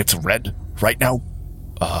red right now?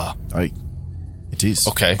 It is.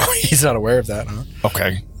 Okay. He's not aware of that, huh?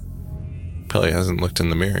 Okay. Probably hasn't looked in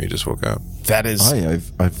the mirror. He just woke up. That is...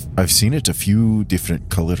 I've seen it a few different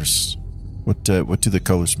colors. What do the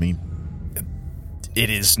colors mean? It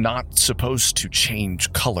is not supposed to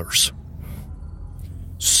change colors.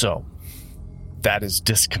 So, that is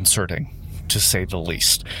disconcerting, to say the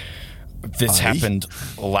least. This happened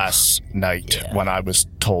last night when I was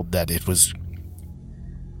told that it was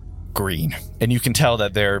green. And you can tell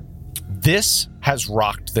that this has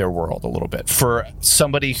rocked their world a little bit. For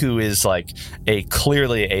somebody who is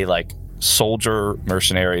clearly a soldier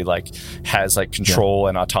mercenary, has control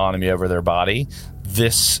and autonomy over their body,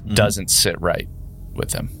 this doesn't sit right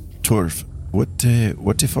with them. Torv,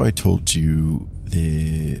 what if I told you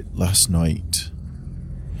the last night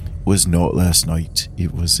was not last night?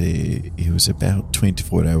 It was about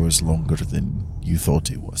 24 hours longer than you thought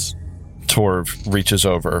it was. Torv reaches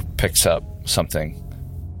over, picks up something,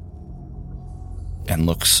 and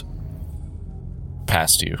looks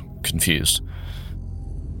past you, confused.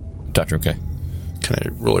 Dr. Okay. Can I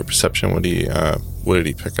roll a perception? What he What did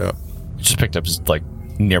he pick up? Just picked up his like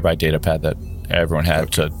nearby data pad that everyone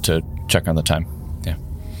had to check on the time. Yeah.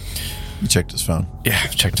 You checked his phone. Yeah,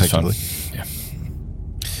 checked his phone. Yeah.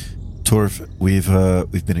 Torv,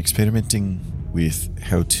 we've been experimenting with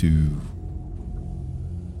how to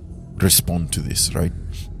respond to this, right?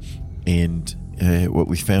 And what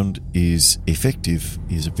we found is effective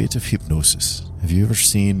is a bit of hypnosis. Have you ever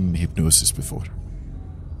seen hypnosis before?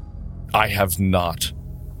 I have not.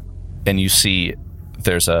 And you see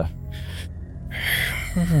there's a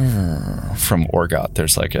from Orgot,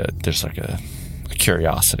 there's like a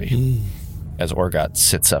curiosity as Orgot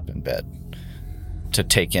sits up in bed to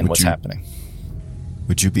take in what's happening.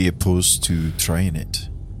 Would you be opposed to trying it?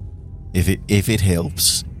 If it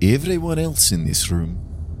helps everyone else in this room,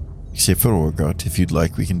 except for Orgot, if you'd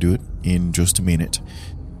like, we can do it in just a minute,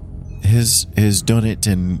 has done it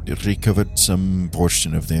and recovered some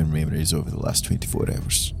portion of their memories over the last 24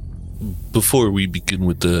 hours. Before we begin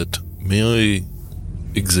with that, may I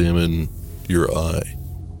examine your eye?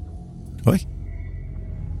 Why?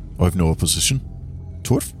 I've no opposition.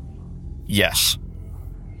 Torv? Yes.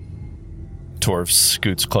 Torv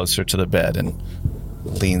scoots closer to the bed and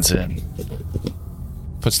leans in,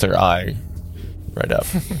 puts their eye right up.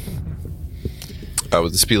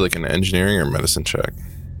 Would this be like an engineering or medicine check?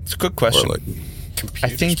 It's a good question. Or like, I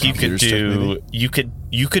think you could computers check, do maybe?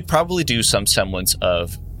 you could probably do some semblance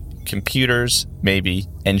of computers, maybe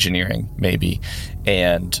engineering, maybe,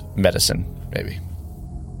 and medicine, maybe.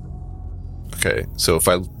 okay, so if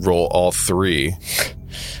I roll all three,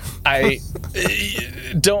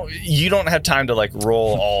 You don't have time to like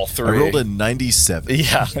roll all three. I rolled a 97.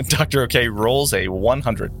 Yeah, Dr. OK rolls a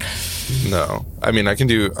 100. no. I mean, I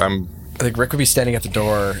think Rick would be standing at the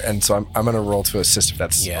door, and so I'm going to roll to assist if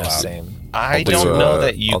that's allowed. Same. I do, don't know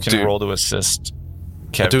that you I'll can do- roll to assist,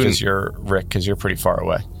 Kev, because you're Rick, because you're pretty far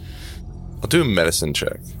away. I'll do a medicine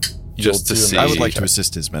check just to do a see. I would like to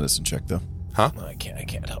assist his medicine check, though. Huh? I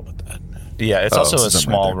can't help with that. Yeah, it's also a since I'm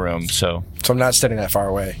right small there. room, so So I'm not standing that far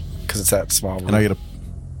away because it's that small room. And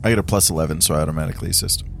I get a plus 11, so I automatically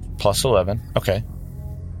assist. plus 11. Okay.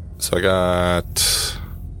 So I got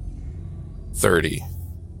 30.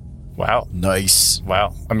 Wow. Nice.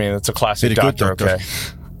 Wow. I mean, it's a classic Very good, Dr. Doctor. OK.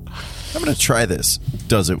 I'm going to try this.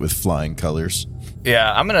 Does it with flying colors.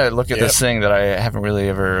 Yeah, I'm going to look at this thing that I haven't really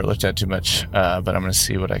ever looked at too much, but I'm going to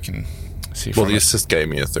see what I can see Well, from the it. assist gave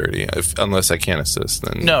me a 30. Unless I can't assist,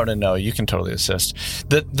 then No, you can totally assist.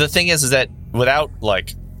 The thing is that without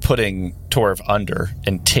like putting Torv under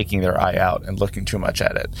and taking their eye out and looking too much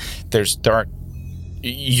at it,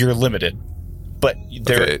 you're limited. But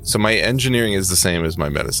Okay, so my engineering is the same as my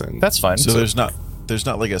medicine. that's fine. So there's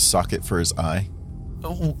not like a socket for his eye.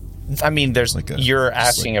 I mean, there's Like you're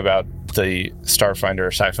asking about the Starfinder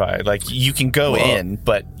sci-fi. Like you can go in,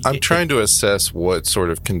 but I'm trying to assess what sort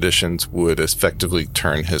of conditions would effectively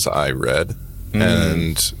turn his eye red,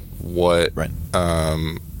 and what, Right.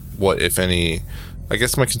 what if any. I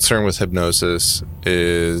guess my concern with hypnosis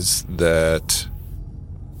is that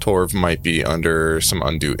Torv might be under some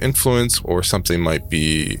undue influence, or something might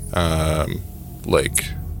be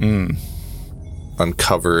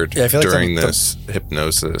uncovered Yeah, I feel like during the- this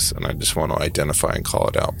hypnosis, and I just want to identify and call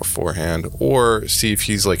it out beforehand, or see if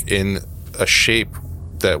he's like in a shape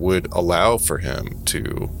that would allow for him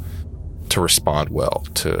to respond well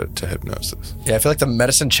to hypnosis. Yeah, I feel like the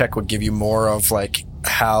medicine check would give you more of like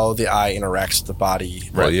how the eye interacts with the body.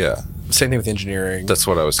 Well, yeah, Same thing with engineering. that's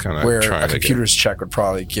what I was kind where of trying a to get. computer's check would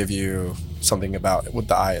probably give you something about with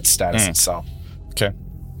the eye, its status itself. okay.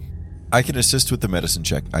 I can assist with the medicine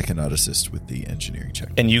check. I cannot assist with the engineering check.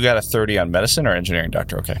 And you got a 30 on medicine or engineering,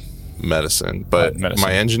 Dr. OK? Medicine, but medicine.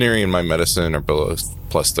 my engineering and my medicine are both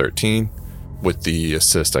plus 13. With the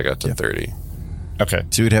assist, I got to 30. Okay.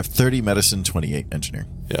 So you'd have 30 medicine, 28 engineering.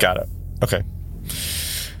 Yeah. Got it. Okay.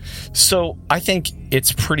 So I think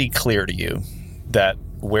it's pretty clear to you that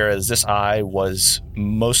whereas this eye was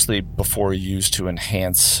mostly before used to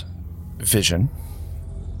enhance vision,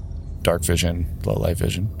 dark vision, low light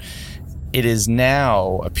vision, it is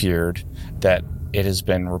now appeared that it has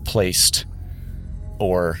been replaced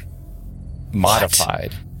or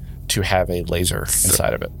modified to have a laser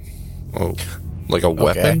inside of it. Oh, like a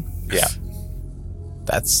weapon? Yeah.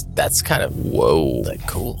 That's kind of Whoa. like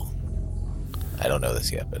cool. I don't know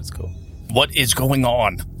this yet, but it's cool. What is going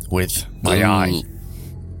on with my eye?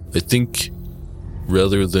 I think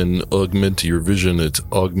rather than augment your vision, it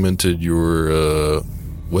augmented your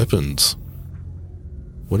weapons.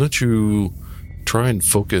 Why don't you try and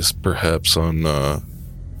focus perhaps on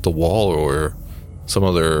the wall or some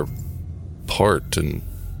other part and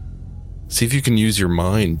see if you can use your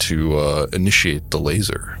mind to initiate the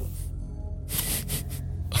laser.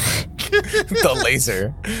 The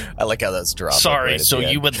laser. I like how that's dropped. Sorry, right at so the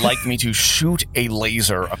end. you would like me to shoot a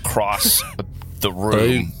laser across the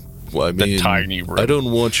room? I mean, tiny room. I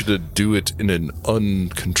don't want you to do it in an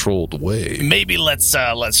uncontrolled way. Maybe let's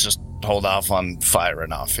just hold off on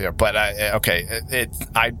firing off here. But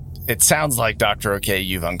it sounds like, Dr. OK,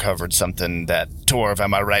 you've uncovered something that, Torv,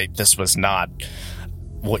 am I right? This was not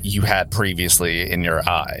what you had previously in your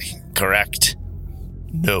eye, correct?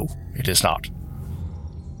 No, it is not.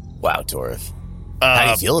 Wow, Torv. How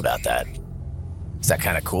do you feel about that? Is that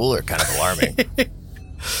kind of cool or kind of alarming?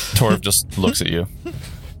 Torv just looks at you.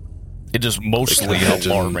 It is mostly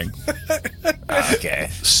alarming. Okay.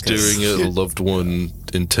 Staring at a loved one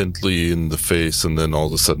intently in the face and then all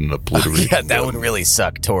of a sudden obliterating Yeah, that them. would really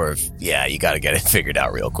suck, Torv. Yeah, you got to get it figured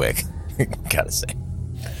out real quick. Gotta say.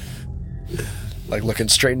 Like looking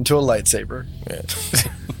straight into a lightsaber. Yeah.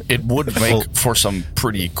 It would make for some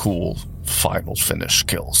pretty cool final finish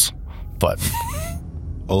kills. But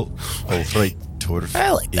All right, Torv.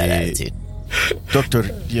 I like that attitude. Doctor,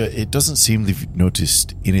 yeah, it doesn't seem they've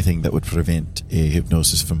noticed anything that would prevent a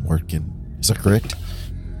hypnosis from working. Is that correct?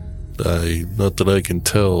 Not that I can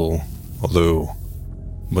tell, although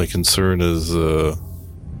my concern is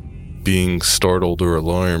being startled or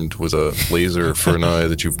alarmed with a laser for an eye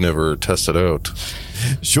that you've never tested out.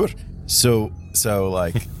 Sure. So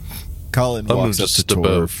like, Colin I'm walks up just to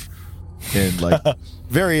above. Torv and like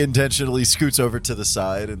very intentionally scoots over to the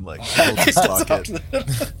side and like holds his locket.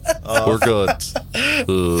 Or God,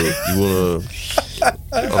 you wanna?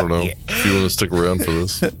 I don't know. If you wanna stick around for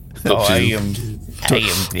this, up to you. I am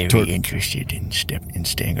very interested in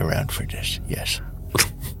staying around for this. Yes.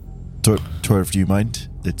 Torv, do you mind?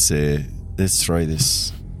 Let's try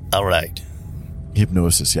this All right.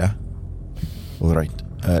 hypnosis. Yeah. All right.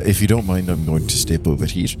 If you don't mind, I'm going to step over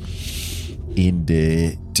here and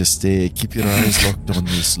just keep your eyes locked on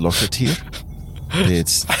this locket here.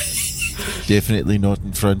 It's definitely not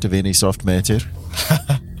in front of any soft matter.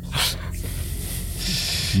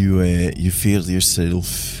 You feel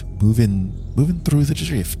yourself moving through the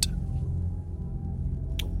drift,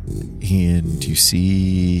 and you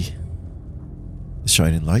see the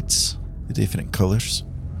shining lights, the different colors.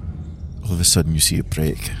 All of a sudden, you see a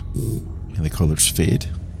break, and the colors fade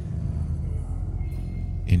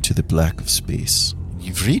into the black of space.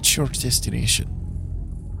 You've reached your destination.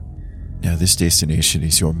 Now, this destination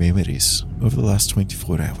is your memories over the last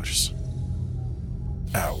 24 hours.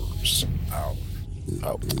 Hours.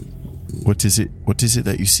 What is it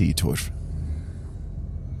that you see, Torv?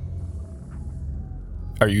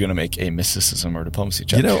 Are you going to make a mysticism or diplomacy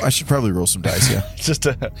check? You know, I should probably roll some dice, yeah. just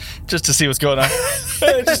to see what's going on.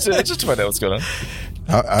 just to find out what's going on.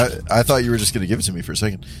 I thought you were just going to give it to me for a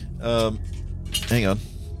second. Hang on.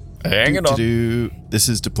 Hang it on. This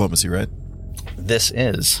is diplomacy, right? This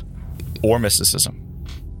is or mysticism.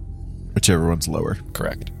 Whichever one's lower.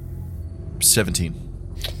 Correct. 17.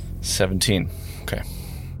 17. Okay.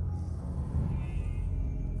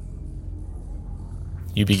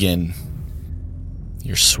 You begin.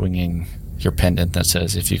 You're swinging your pendant that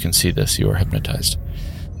says, "If you can see this, you are hypnotized."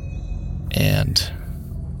 And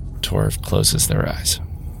Torv closes their eyes.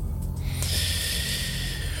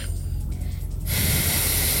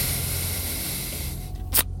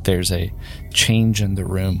 There's a change in the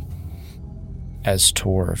room as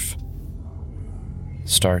Torv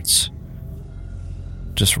starts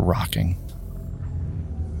just rocking.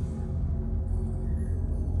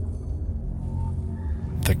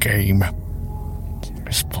 The game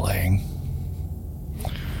is playing.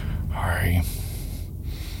 I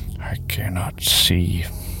cannot see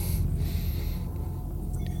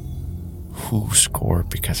who scored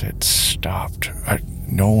because it stopped.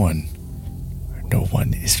 No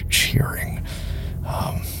one is cheering.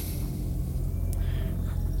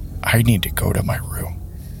 I need to go to my room.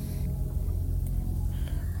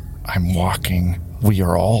 I'm walking. We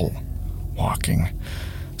are all walking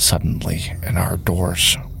suddenly, and our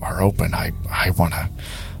doors are open. I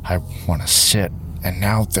wanna sit, and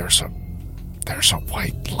now there's a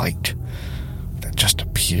white light that just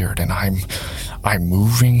appeared, and I'm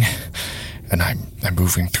moving, and I'm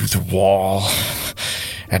moving through the wall,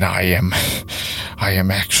 and I am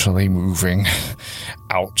actually moving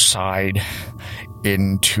outside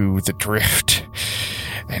into the drift,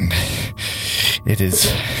 and it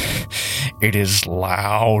is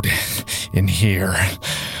loud in here.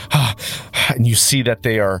 And you see that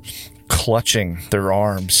they are clutching their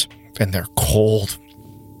arms, and they're cold.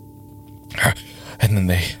 And then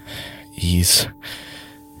they ease.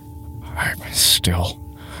 I'm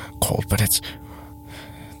still cold, but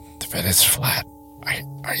the bed is flat.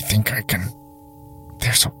 I think I can.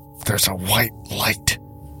 There's a white light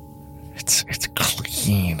It's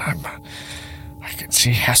clean. I can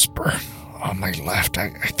see Hesper on my left. I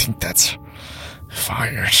think that's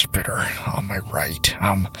Fire Spitter on my right.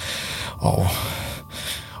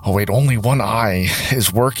 Oh wait, only one eye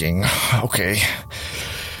is working. Okay.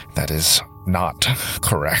 That is not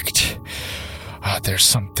correct. There's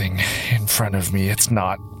something in front of me. It's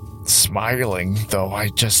not smiling, though.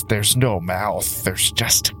 There's no mouth. There's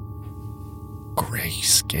just gray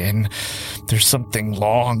skin. There's something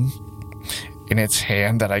long in its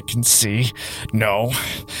hand that I can see. No,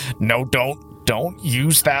 don't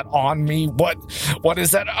use that on me. What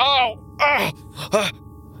is that?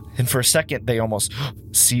 And for a second, they almost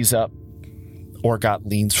seize up. Orgot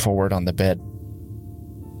leans forward on the bed.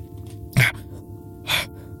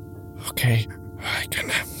 Okay,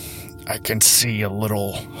 I can see a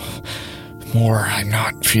little more. I'm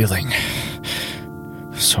not feeling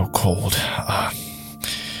so cold.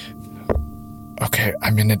 Okay,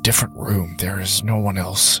 I'm in a different room. There is no one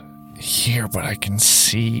else here, but I can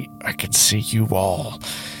see you all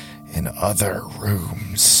in other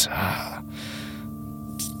rooms.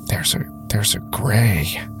 There's a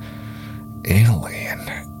gray alien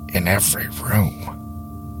in every room.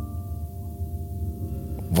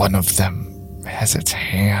 One of them has its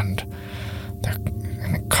hand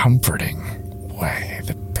in a comforting way.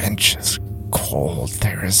 The bench is cold.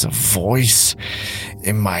 There is a voice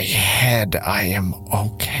in my head. I am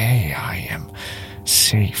okay. I am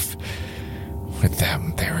safe with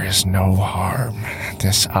them. There is no harm.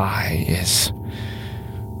 This eye is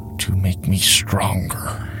to make me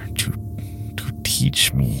stronger, to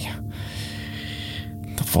teach me.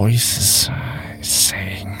 The voice is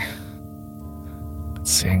saying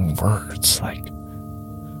words like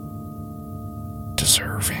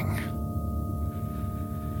deserving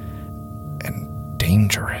and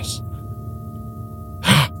dangerous.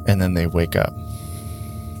 And then they wake up.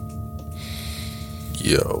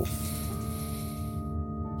 Yo.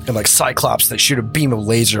 And like Cyclops, they shoot a beam of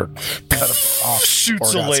laser off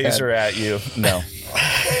Shoots a Orgot's laser head. at you. No.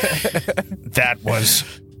 That was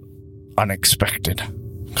unexpected,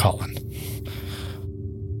 Colin.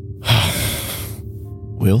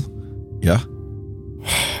 Will? Yeah?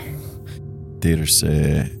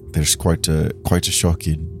 There's quite a shock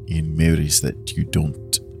in memories that you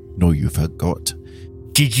don't know you've got.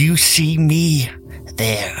 Did you see me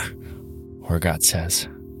there? Orgot says.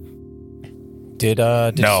 Did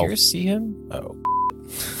No. Hir see him? Oh,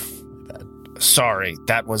 Sorry,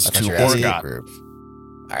 that was I to thought you were asking the Orgot. group.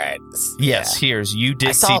 All right. Yes, here's you I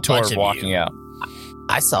did saw see a bunch Tor of walking you. out.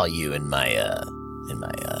 I saw you in my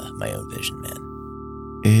own vision,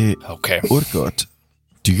 man. Okay. Orgot,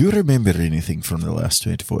 do you remember anything from the last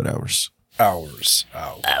 24 hours? Hours.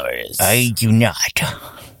 Ours. I do not.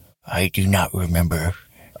 I do not remember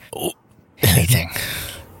anything.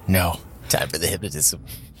 No. Time for the hypnotism.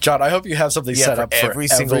 John, I hope you have something Yeah, set for up for every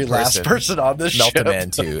single last person on this Melt ship. him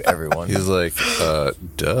into everyone. He's like,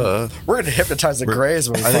 duh. We're going to hypnotize the Greys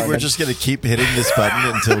when we I think find we're them. just going to keep hitting this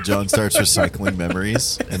button until John starts recycling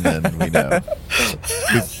memories, and then we know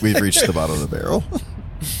we've reached the bottom of the barrel.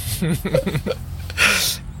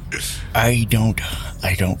 I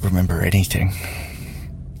don't remember anything.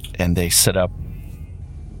 And they sit up.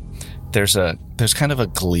 There's kind of a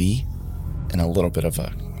glee and a little bit of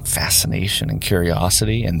a fascination and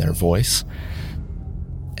curiosity in their voice.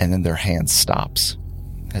 And then their hand stops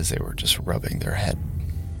as they were just rubbing their head.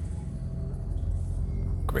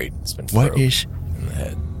 Great. It's been What probed is in the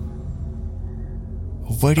head.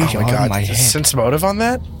 on God, my the head? sense motive on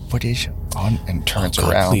that? What is on? And turns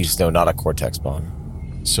God, around. please, no, not a Cortex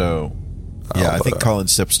bomb. So, yeah, I think Colin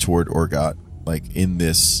steps toward Orgot, like, in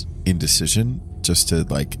this indecision, just to,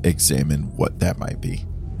 like, examine what that might be.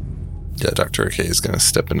 Yeah, Dr. OK is going to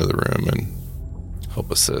step into the room and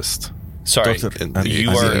help assist. Sorry. Doctor, in I the need you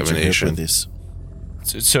are- your help examination. with this.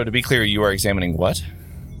 So to be clear, you are examining what?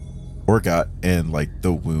 Orgot and, like,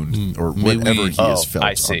 the wound, or May whatever we- he has Oh, felt I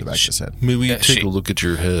on see. the back of his head. May we take she- a look at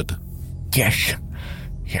your head?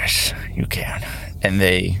 Yes, you can. And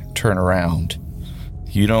they turn around.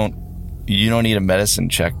 You don't need a medicine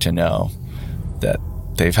check to know that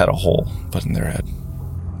they've had a hole put in their head.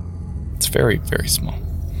 It's very, very small.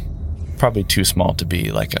 Probably too small to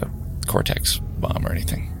be like a Cortex bomb or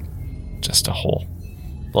anything. Just a hole.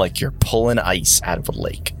 Like you're pulling ice out of a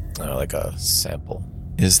lake. Like a sample.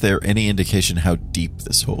 Is there any indication how deep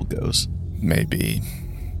this hole goes? Maybe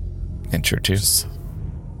inch or two.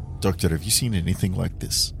 Doctor, have you seen anything like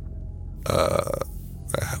this?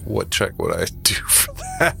 What check would I do for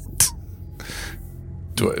that?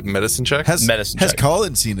 Do I medicine check? Medicine Has check.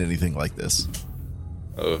 Colin seen anything like this?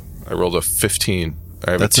 I rolled a 15.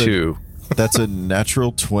 I have That's a 2. That's a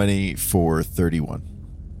natural 20 for 31.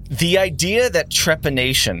 The idea that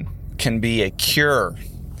trepanation can be a cure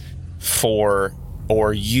for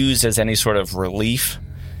or used as any sort of relief.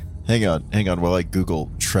 Hang on while I Google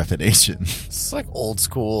trepanation. It's like old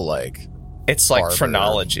school, like It's like barber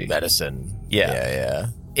phrenology. medicine. Yeah. Yeah.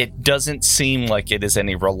 It doesn't seem like it is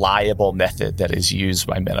any reliable method that is used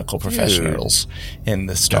by medical professionals in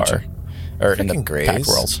the Star Gotcha. or in the Freaking Greys. Pack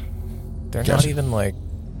worlds. They're not even like.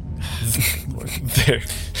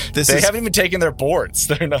 They haven't even taken their boards.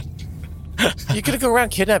 They're not. You could go around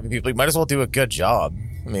kidnapping people. You might as well do a good job.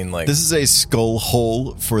 I mean, like. This is a skull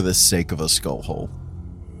hole for the sake of a skull hole.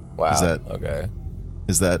 Wow. Is that- okay?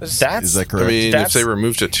 Is that That's- correct? I mean, if That's- they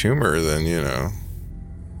removed a tumor, then, you know.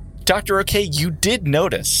 Dr. OK, you did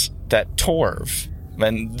notice that Torv,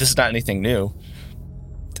 and this is not anything new,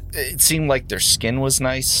 it seemed like their skin was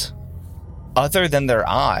nice. Other than their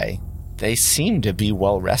eye, they seem to be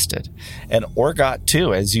well rested. And Orgot,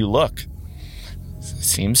 too, as you look,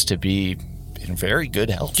 seems to be in very good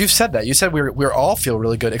health. You've said that. You said we're all feel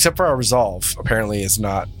really good, except for our resolve. Apparently, is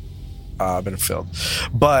not been filled.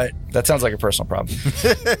 But That sounds like a personal problem.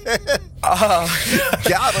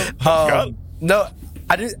 Got him. no,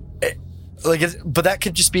 I didn't. But that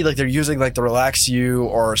could just be like they're using like the Relax You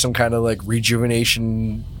or some kind of like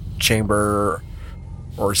rejuvenation chamber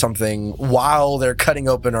or something while they're cutting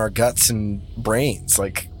open our guts and brains.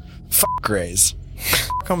 Like, fuck Greys.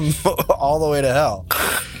 Come all the way to hell.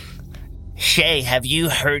 Shay, have you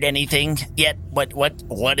heard anything yet?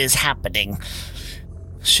 What is happening?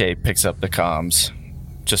 Shay picks up the comms,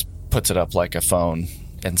 just puts it up like a phone,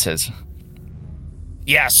 and says,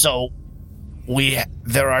 Yeah, so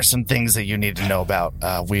there are some things that you need to know about.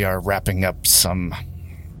 We are wrapping up some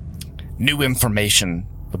new information,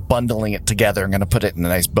 bundling it together. I'm going to put it in a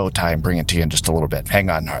nice bow tie and bring it to you in just a little bit. Hang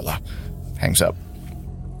on, Harla. Hangs up.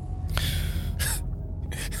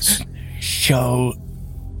 So,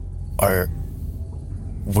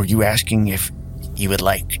 were you asking if you would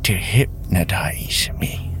like to hypnotize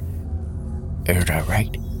me? Is that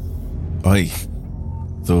right? Aye.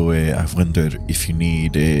 Though I wonder if you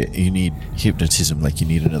need hypnotism, like you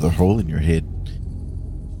need another hole in your head.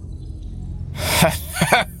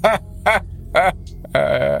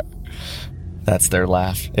 that's their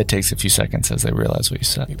laugh. It takes a few seconds as they realize what you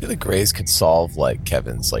said. Maybe the Greys could solve like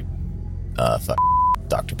Kevin's like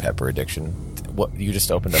Dr. Pepper addiction. What you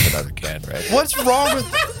just opened up another can, right? What's wrong with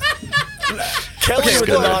Kelly with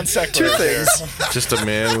the non sequitur. two things? Just a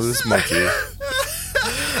man with his monkey.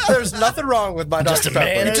 There's nothing wrong with my Dr. Pepper.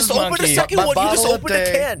 man You just opened a second My one. You just bottle a opened a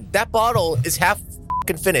day. can. That bottle is half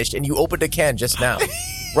fucking finished, and you opened a can just now,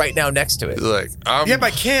 right now next to it. Like, I'm, You have my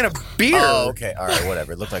can of beer. Oh, okay, all right,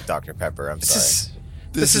 whatever. It looked like Dr. Pepper. I'm sorry.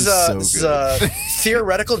 This is so good. a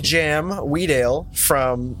theoretical jam wheat ale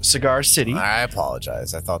from Cigar City. I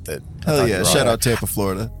apologize. I thought that. Hell yeah! you were Shout wrong. out Tampa,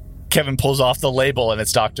 Florida. Kevin pulls off the label, and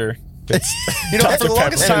it's Dr. It's You know, for the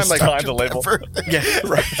longest time, like behind the label. yeah,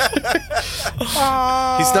 right.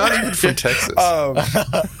 he's not even from Texas.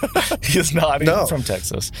 He is not No. even from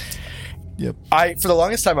Texas. Yep. For the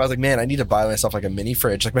longest time, I was like, man, I need to buy myself like a mini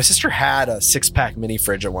fridge. Like my sister had a 6-pack mini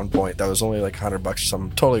fridge at one point that was only like $100 or something,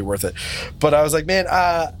 totally worth it. But I was like, man,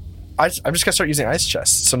 I'm just gonna start using ice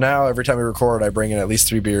chests. So now every time we record, I bring in at least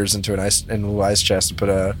 3 beers into an ice chest and put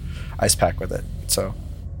a ice pack with it. So,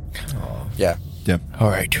 yeah, All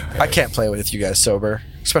right. I can't play with you guys sober,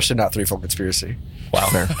 especially not Threefold Conspiracy. Wow.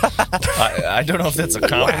 I don't know if that's a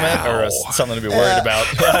compliment or something to be worried about.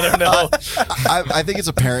 I don't know. I think it's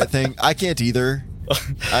a parent thing. I can't either.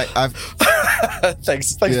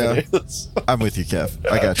 Thanks Yeah. for this. I'm with you, Kev.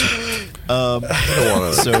 I got you. I don't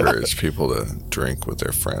want to So- encourage people to drink with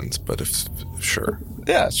their friends, but if sure.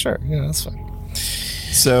 Yeah, sure. Yeah, that's fine.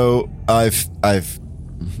 So I've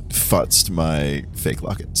futzed my fake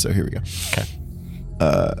locket. So here we go. Okay.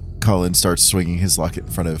 Colin starts swinging his locket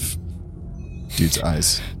in front of dude's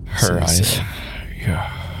eyes. Her eyes.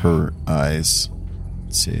 Her eyes.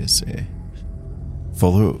 Say.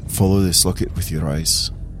 Follow this locket with your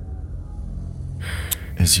eyes.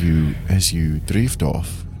 As you drift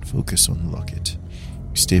off, focus on the locket.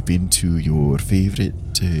 You step into your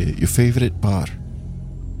favorite bar,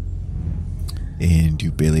 and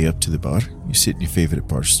you belly up to the bar. You sit in your favorite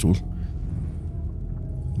bar stool.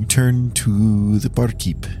 You turn to the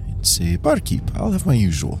barkeep and say, "Barkeep, I'll have my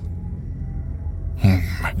usual."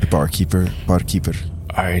 The barkeeper,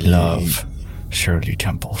 I love Shirley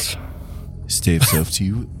Temples. steps up to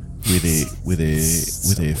you with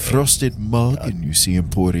a frosted mug, and you see him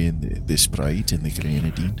pour in the Sprite and the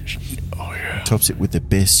grenadine. Oh, yeah. Tops it with the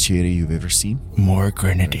best cherry you've ever seen. More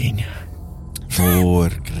grenadine. More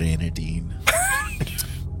grenadine.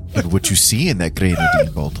 And what you see in that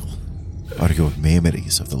grenadine bottle are your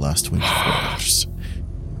memories of the last 24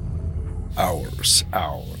 hours.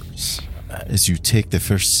 Hours. As you take the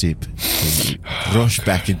first sip and you rush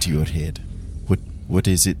back into your head, what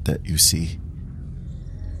is it that you see?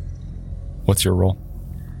 What's your roll?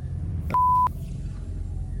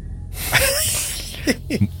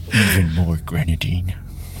 Even more grenadine.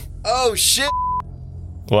 Oh, shit!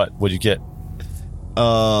 What? What'd you get?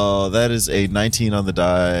 That is a 19 on the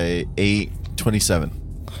die, 8, 27.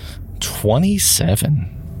 27.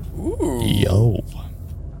 Ooh. Yo.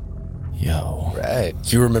 Right.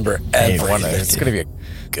 You remember everything. It's going to be a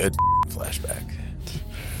good flashback.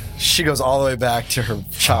 She goes all the way back to her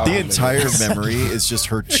childhood. The entire memory is just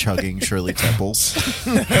her chugging Shirley Temples.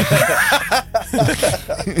 The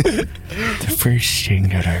first thing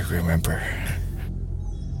that I remember,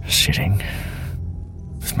 sitting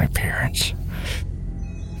with my parents,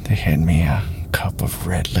 they hand me a cup of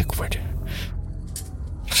red liquid.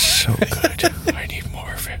 So good. I need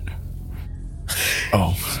more of it.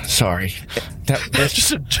 Oh, sorry. That's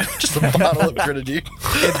just a bottle of grenadine.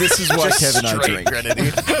 And this is why Kevin and I drink.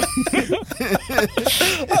 Grenadine.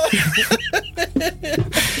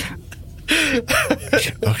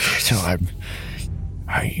 okay. So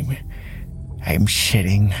I'm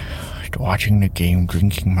sitting, watching the game,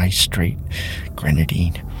 drinking my straight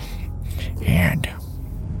grenadine, and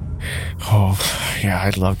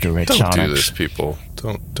I love the Red Don't Sonics. do this, people.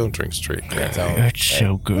 Don't drink straight. It's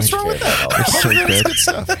so good. What's wrong with that? It's so good. Good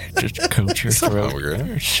stuff. Just coat your throat.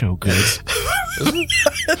 pomegranate. It's so good.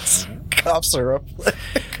 Cough syrup.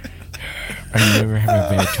 I never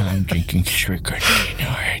have a bad time drinking straight grenadine.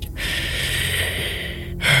 All right.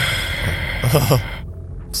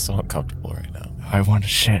 I'm so uncomfortable right now. I want to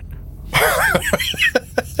sit.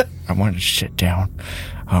 I want to sit down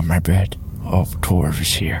on my bed. Oh, Torv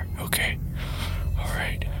is here. Okay. All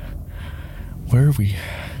right. Where are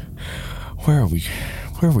we?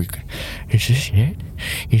 Is this it?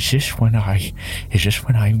 Is this when I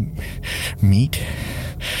meet?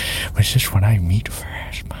 Was this when I meet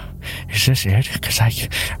Pharasma? Is this it? Because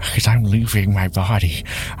I'm leaving my body.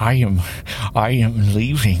 I am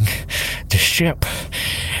leaving the ship,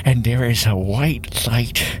 and there is a white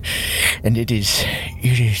light, and it is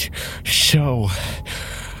so.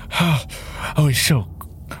 It's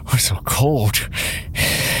so cold.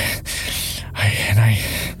 I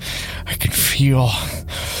can feel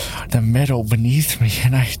the metal beneath me,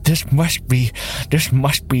 and this must be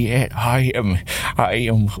it. I am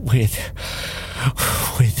with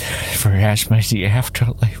Pharasma, the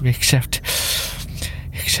afterlife, except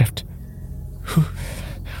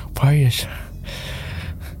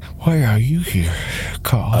why are you here,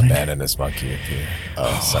 Colin? A man and his monkey appear.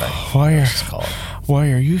 Oh, sorry.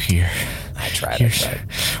 Why are you here? I tried.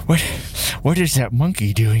 What is that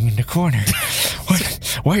monkey doing in the corner?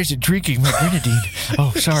 Why is it drinking my grenadine?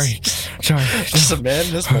 Oh, sorry. Just a man.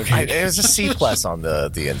 This monkey. There's a C+ on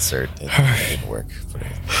the insert. It didn't work.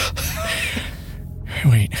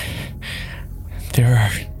 Wait.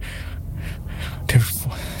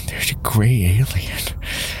 There's a gray alien.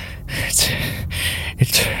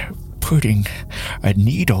 It's putting a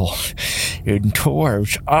needle in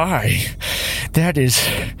Torv's eye. That is.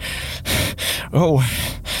 Oh,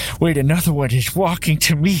 wait, another one is walking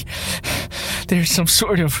to me. There's some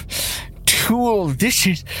sort of tool. This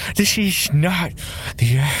is not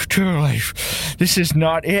the afterlife. This is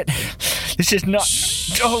not it. This is not.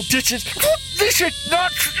 Oh, this is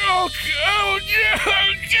not.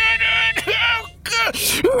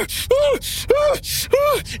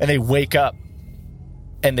 And they wake up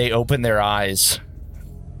and they open their eyes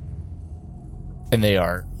and they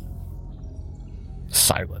are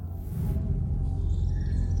silent.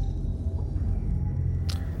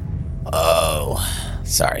 Oh,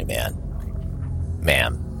 sorry, man.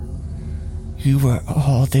 Ma'am. You were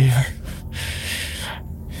all there.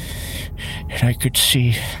 And I could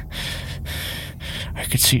see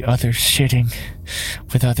others sitting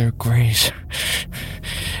with other grays.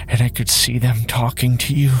 And I could see them talking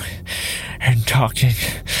to you and talking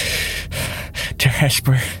to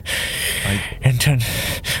Hesper and to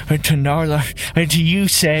Narla and to you,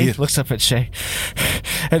 Say. Yeah. Looks up at Say.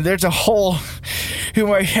 And there's a hole in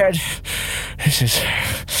my head. This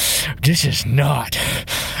is not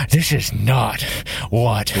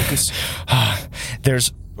what.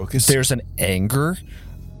 Focus. There's an anger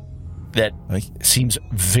that seems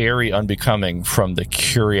very unbecoming from the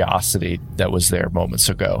curiosity that was there moments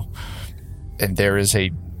ago. And there is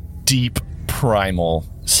a deep primal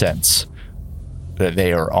sense that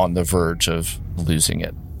they are on the verge of losing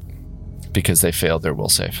it because they failed their will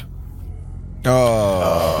save.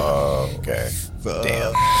 Oh. Okay.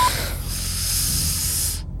 Damn.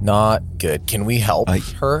 Not good. Can we help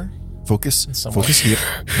her? Focus. some Focus here.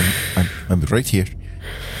 I'm right here.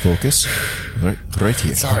 Focus. Right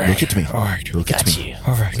here. all right. Look at me. All right. Look at Got me. you.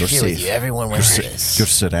 All right. You're Here with safe. you. Everyone You're, wears sa- this. you're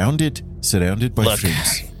surrounded by Look.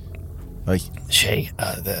 friends. Aye. Shay,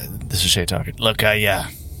 this is Shay talking. Look, I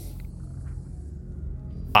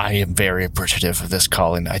am very appreciative of this,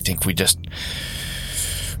 Colin. I think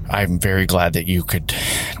I'm very glad that you could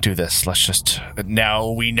do this. Let's just, now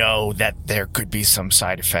we know that there could be some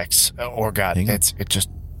side effects. Or God, Hang on. it just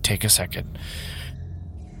take a second.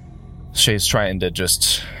 Shay's trying to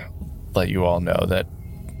just let you all know that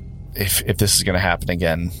if this is going to happen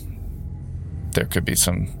again, there could be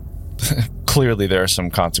some. Clearly, there are some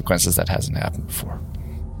consequences that hasn't happened before.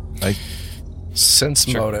 Sense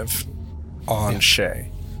motive on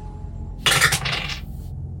Shay.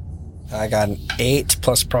 I got an 8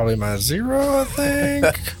 plus probably my 0, I think.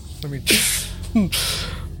 Let me.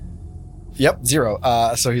 Yep,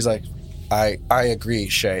 0. So he's like, I agree,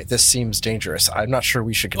 Shay. This seems dangerous. I'm not sure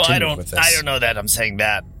we should continue with this. I don't know that I'm saying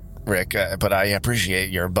that, Rick, but I appreciate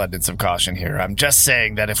your abundance of caution here. I'm just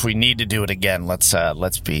saying that if we need to do it again, let's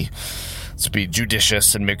be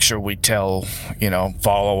judicious and make sure we follow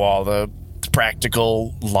all the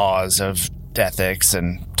practical laws of ethics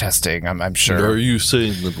and testing. I'm sure. Are you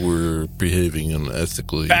saying that we're behaving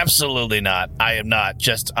unethically? Absolutely not. I am not.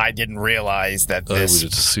 Just I didn't realize that I this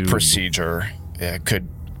would assume- procedure could.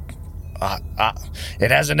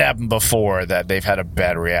 It hasn't happened before that they've had a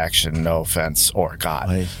bad reaction. No offense, or God.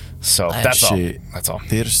 Aye. So that's all. Shay, That's all.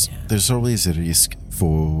 There's always a risk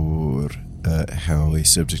for how a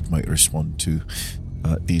subject might respond to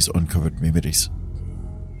these uncovered memories.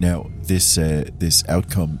 Now, this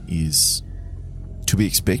outcome is to be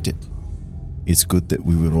expected. It's good that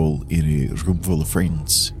we were all in a room full of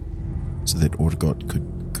friends, so that Orgot could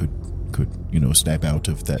snap out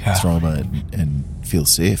of that trauma and feel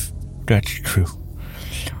safe. That's true.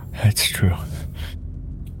 That's true.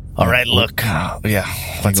 All right, look.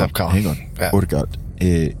 What's up, Colin? Hang on. Yeah. Orgot,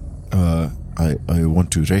 I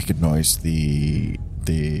want to recognize the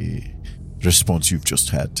response you've just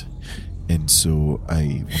had. And so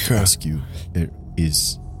I want to ask you,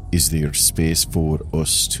 is there space for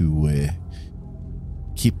us to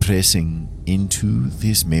keep pressing into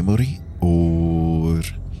this memory, or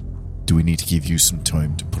do we need to give you some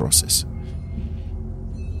time to process?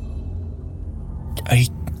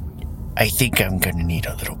 I think I'm going to need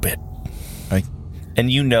a little bit. And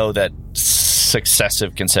you know that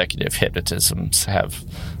successive consecutive hypnotisms have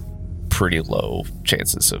pretty low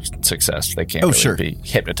chances of success. They can't be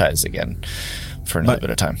hypnotized again for another bit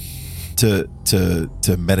of time. To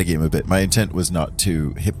metagame a bit, my intent was not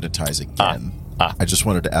to hypnotize again. I just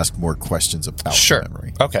wanted to ask more questions about the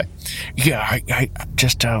memory. Okay. Yeah, I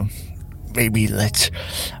just maybe let's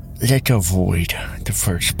avoid the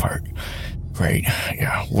first part, right?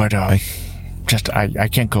 Yeah. What? I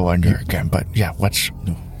can't go under again, but yeah.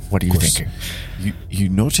 What are you thinking? You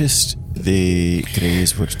noticed the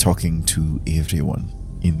Greys were talking to everyone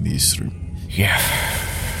in this room. Yeah.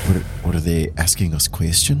 What are they asking us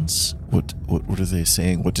questions? What are they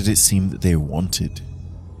saying? What did it seem that they wanted?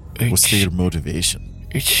 What's their motivation?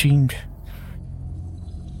 It seemed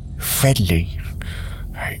friendly.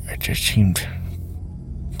 It just seemed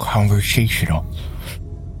conversational.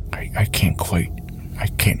 I can't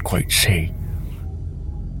quite say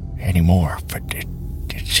anymore, but it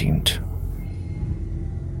seemed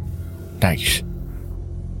nice.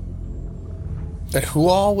 And who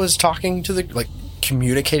all was talking to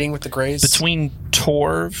communicating with the Greys? Between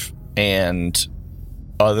Torv and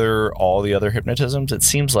all the other hypnotisms, it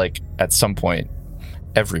seems like at some point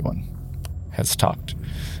everyone has talked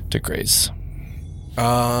to Greys.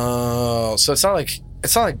 Oh, so it's not like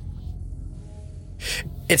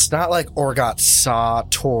Orgot saw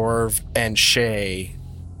Torv and Shay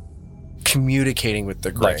communicating with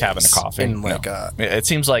the Greys, Like having a coffee. in It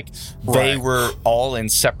seems like they Right. were all in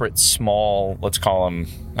separate, small. Let's call them.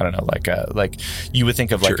 I don't know, like you would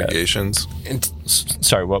think of like Interrogations.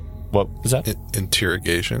 Sorry, what was that?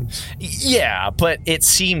 Interrogations. Yeah, but it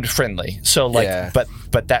seemed friendly. So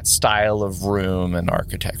but that style of room and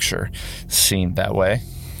architecture seemed that way.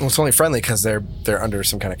 Well, it's only friendly because they're under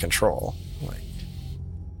some kind of control.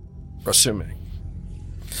 Assuming.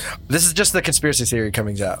 This is just the conspiracy theory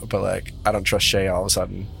coming out, but I don't trust Shay all of a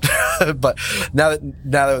sudden. But now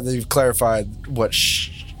that they've clarified what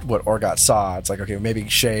Orgot saw, it's like, okay, maybe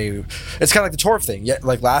Shay. It's kind of like the Torv thing. Yeah,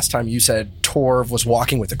 like last time you said Torv was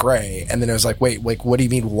walking with the Grey, and then it was like, wait, what do you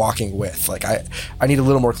mean walking with? I need a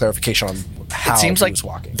little more clarification on how It seems he like was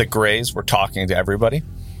walking. the Greys were talking to everybody,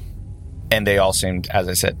 And they all seemed, as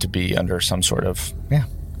I said, to be under some sort of,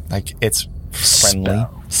 like it's friendly.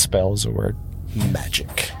 Spell is a word.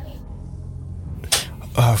 Magic.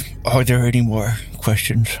 Are there any more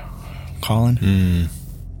questions, Colin?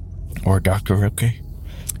 Or Dr. Okay?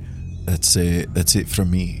 That's it from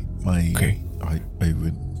me. Okay. I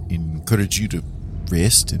would encourage you to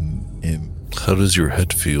rest and How does your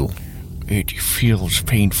head feel? It feels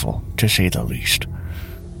painful, to say the least.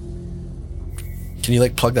 Can you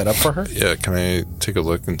like plug that up for her? Yeah, can I take a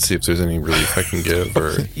look and see if there's any relief I can give?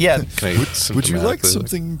 Or Yeah. can I would you like symptomatically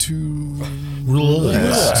something to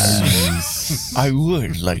Relax. I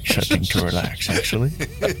would like something to relax, actually.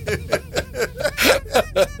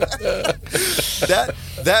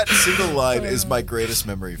 that single line is my greatest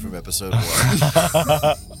memory from episode 1.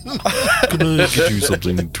 Can I get you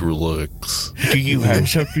something to relax? Do you have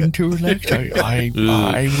something to relax? I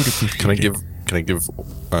would appreciate Can I it. give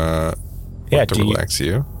Yeah, to do you, relax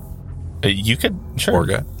you? you could, sure.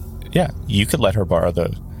 Orga? Yeah, you could let her borrow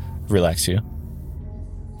the relax you.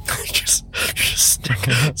 just stick.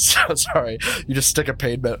 So sorry. You just stick a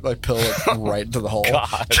pain pill like, right into the hole.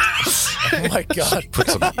 God. Oh my god. Put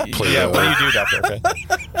some Play-Doh. Yeah, what do you do, Dr. Okay?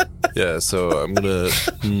 Yeah, so I'm gonna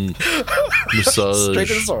Straight to massage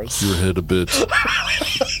the source. your head a bit,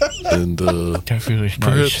 and That feels perhaps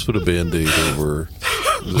nice. put a band-aid over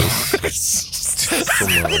this from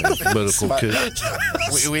a medical kit.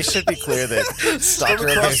 We should be clear that Dr.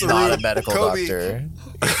 across Okay is the not room, a medical Kobe. doctor.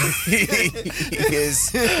 He is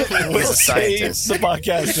he's a scientist. The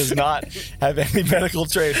podcast does not have any medical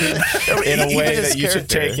training in a Even way his that you should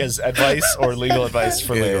character. take as advice or legal advice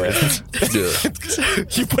for later. Yeah.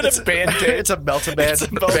 You put a band-aid, It's a melted band.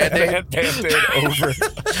 band-aid over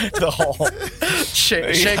the hole.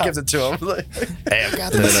 Shay gives it to him. Hey, I've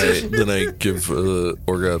got And this. then I give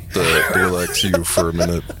Orgat the relax you for a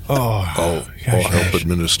minute. I'll help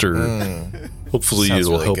administer. Hopefully Sounds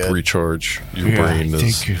it'll really help good. recharge your Yeah, brain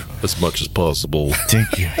thank you. as much as possible.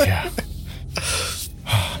 Thank you, yeah.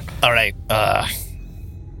 All right.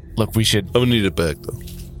 Look, we should. I'm gonna need it back though.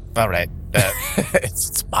 All right.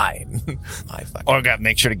 It's mine. I fucking Orga,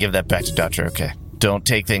 make sure to give that back to Dr. Okay. Don't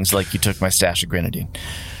take things like you took my stash of grenadine.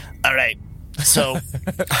 All right. So,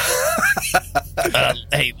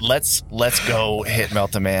 hey, let's go hit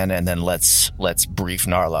Melt the Man, and then let's brief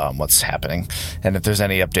Narla on what's happening. And if there's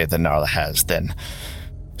any update that Narla has, then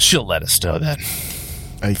she'll let us know. Then,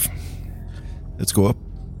 let's go up.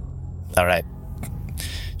 all right.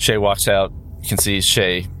 Shay walks out. You can see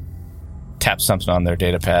Shay tap something on their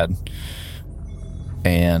data pad,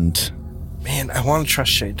 and Man, I want to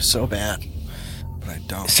trust Shade so bad, but I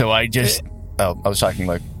don't. so I just. Oh, I was talking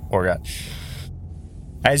like Orgot.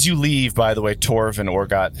 As you leave, by the way, Torv and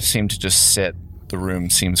Orgot seem to just sit. The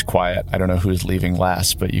room seems quiet. I don't know who's leaving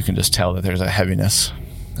last, but you can just tell that there's a heaviness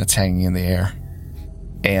that's hanging in the air.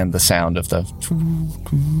 And the sound of the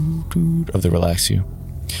relax you.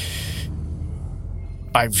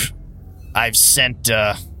 I've sent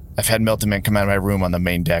I've had Melt the Man come out of my room on the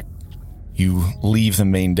main deck. You leave the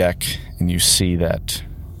main deck and you see that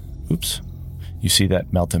you see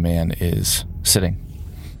that Melt the Man is sitting.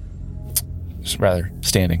 Rather,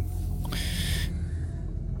 standing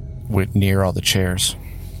near all the chairs.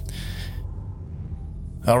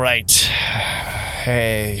 All right.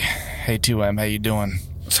 Hey 2M, how you doing?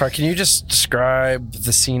 Sorry, can you just describe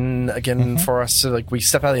the scene again for us? So, like, we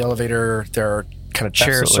step out of the elevator. There are kind of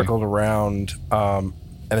chairs Absolutely. circled around, and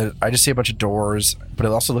then I just see a bunch of doors, but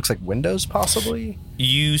it also looks like windows, possibly.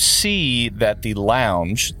 You see that the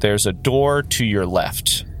lounge, there's a door to your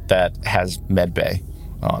left that has medbay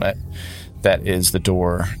on it. That is the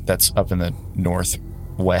door that's up in the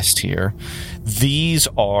northwest here. These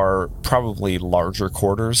are probably larger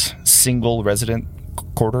quarters, single resident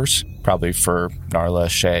quarters, probably for Narla,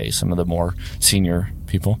 Shay, some of the more senior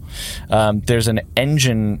people. There's an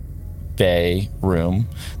engine bay room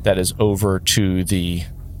that is over to the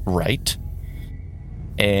right.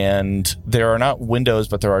 And there are not windows,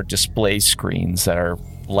 but there are display screens that are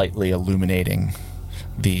lightly illuminating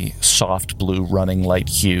the soft blue running light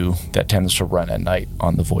hue that tends to run at night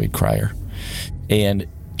on the Void Crier. And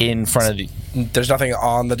in front of the There's nothing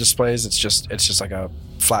on the displays. It's just like a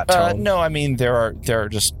flat tone. no, I mean there are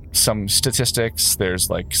just some statistics. There's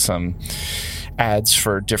like some ads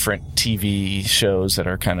for different TV shows that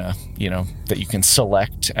are kind of, that you can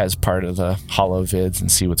select as part of the holo vids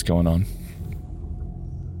and see what's going on.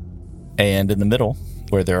 And in the middle,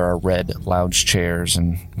 where there are red lounge chairs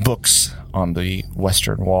and books on the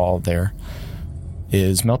western wall, there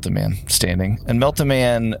is Melt the Man standing. And Melt the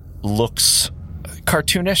Man looks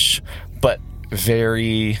cartoonish, but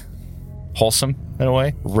very wholesome in a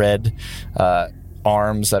way. Red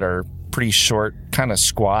arms that are pretty short, kind of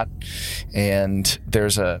squat, and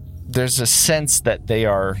there's a sense that they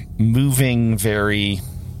are moving very,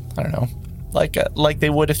 I don't know, like they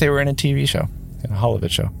would if they were in a TV show, in a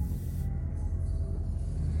Hollywood show.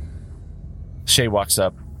 Shay walks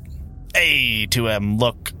up. Hey, 2M,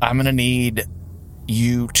 look, I'm going to need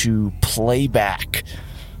you to play back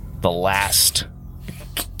the last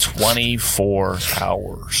 24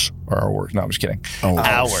 hours. No, I'm just kidding.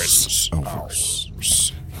 Hours.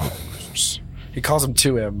 He calls him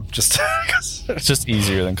 2M just It's just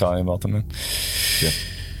easier than calling him Ultimate. Yep.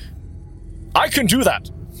 I can do that.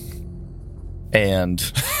 And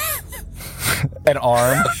an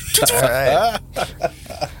arm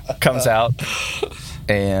comes out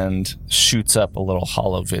and shoots up a little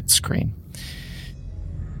hollow vid screen.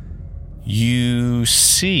 You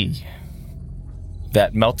see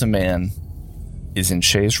that Meltaman is in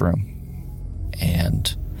Shay's room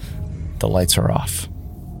and the lights are off.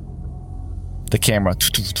 The camera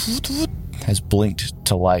has blinked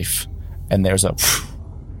to life and there's a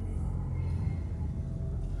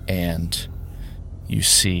and you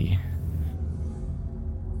see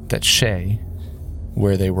that Shay,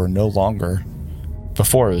 where they were no longer,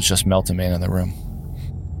 before it was just Meltaman in the room,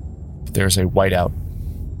 there's a whiteout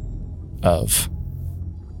of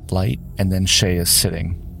light, and then Shay is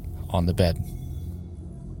sitting on the bed.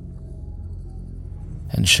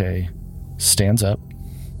 And Shay stands up.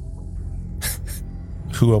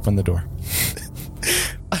 Who opened the door?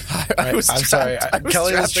 I was I'm trapped. sorry.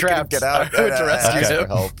 Kelly was I couldn't trapped. Get out. I went to rescue asked him. for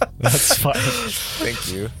help. That's fine.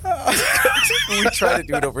 Thank you. We tried to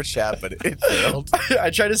do it over chat, but it failed. I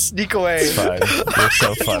tried to sneak away. It's fine. You're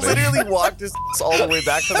so He funny. literally walked his all the way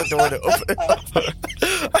back to the door to open it up.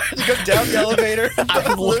 You go down the elevator.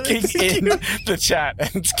 I'm looking in the chat, and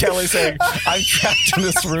it's Kelly saying, I'm trapped in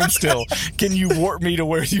this room still. Can you warp me to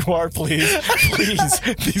where you are, please? Please.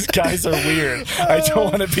 These guys are weird. I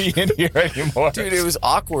don't want to be in here anymore. Dude, it was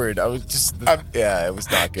awkward. I was just, yeah, it was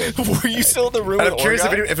not good. Were you still in the room And with I'm curious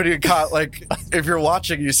Orgon? if anyone caught, like, if you're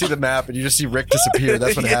watching, you see the map and you just see Rick disappear.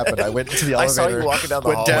 That's what happened. I went into the I elevator. saw you walking down the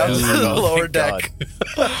went hallway. down to the Oh, lower thank deck,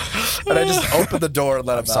 God. and I just opened the door and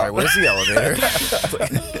let him Sorry, out. where's the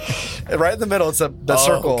elevator? And right in the middle, it's the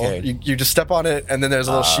circle. okay. You just step on it, and then there's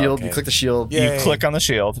a little shield. okay. You click the shield. Yeah. You click on the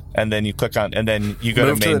shield, and then you click on, and then you go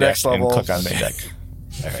Move to to main the deck next level. and click on main deck.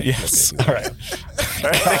 Yes. All right.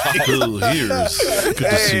 Bill, here's good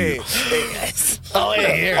to see you. Hey, guys. Oh,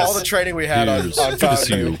 hey, All the training we had on Here's good to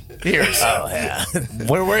see you. Here's. Oh, yeah.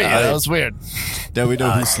 Where were you? That was weird. Now we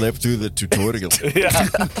know who slept through the tutorial.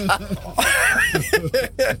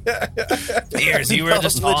 Here's. You were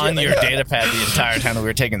just on your data pad the entire time that we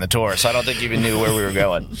were taking the tour, so I don't think you even knew where we were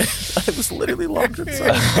going. I was literally locked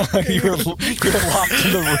inside. you were locked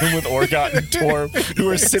in the room with Orgot and Torb, who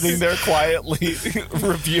were sitting there quietly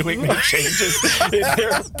reviewing the changes in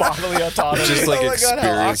their bodily autonomy. Just like Oh my God,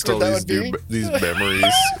 how experienced all awkward that these would these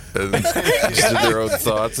memories and just did their own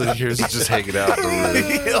thoughts, and here's just hanging out in the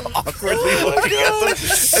room. Awkwardly looking at them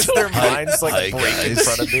as their minds like break in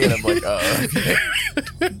front of me, and I'm like,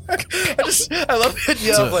 I love the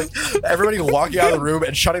idea of like everybody walking out of the room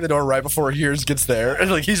and shutting the door right before Hears gets there,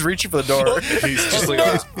 and like he's reaching for the door. He's just like,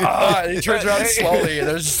 And he turns around slowly, and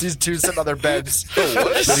there's just these two sitting on their beds.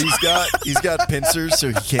 But he's got pincers, so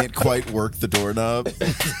he can't quite work the doorknob.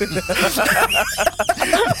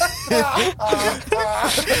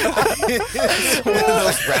 one of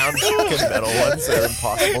those round fucking metal ones that are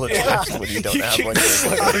impossible to touch when you don't have one.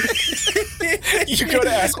 You go to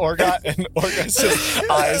ask Orgot, and Orgot's just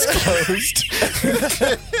eyes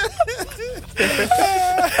closed.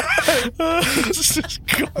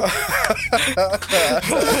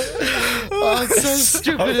 Oh, it's so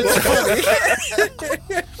stupid. It's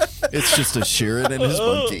funny. It's just a Sheeran and his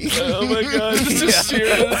monkey. Oh my god, it's just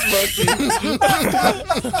Sheeran and his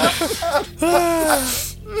monkey.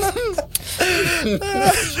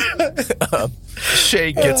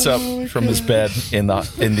 Shay gets up from his bed in the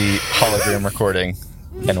hologram recording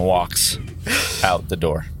and walks out the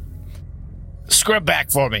door. Scrub back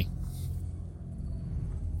for me.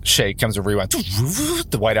 Shay comes to rewind.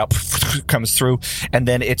 The whiteout comes through, and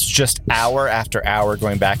then it's just hour after hour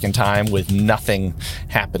going back in time with nothing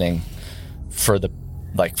happening for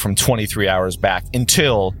from 23 hours back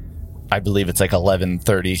until I believe it's like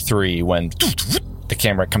 11:33 when the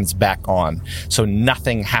camera comes back on. So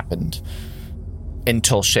nothing happened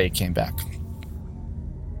until Shay came back.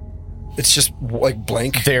 It's just like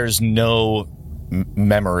blank. There's no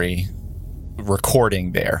memory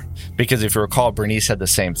recording there, because if you recall, Bernice had the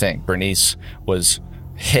same thing. Bernice was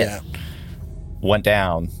hit, went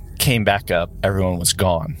down, came back up, everyone was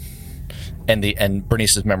gone, and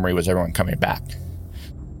Bernice's memory was everyone coming back.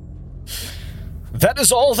 That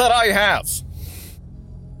is all that I have.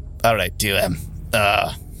 All right, DM.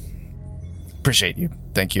 Appreciate you.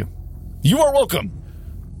 Thank you. You are welcome.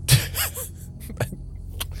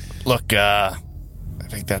 Look, I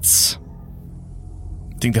think that's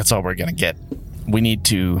all we're gonna get. We need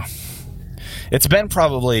to... It's been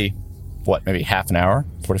probably, maybe half an hour?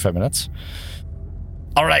 45 minutes?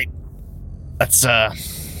 All right. Let's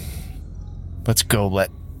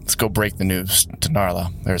go break the news to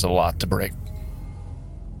Narla. There's a lot to break.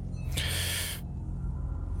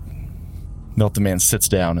 Milt the man sits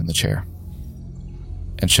down in the chair.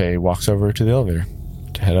 And Shay walks over to the elevator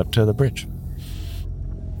to head up to the bridge.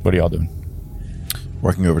 What are y'all doing?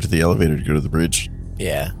 Walking over to the elevator to go to the bridge.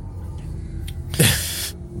 Yeah.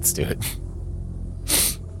 Let's do it.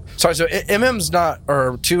 Sorry, so MM's not,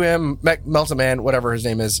 or 2M, Meltaman, whatever his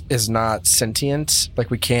name is not sentient?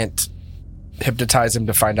 Like, we can't hypnotize him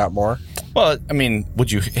to find out more? Well, I mean,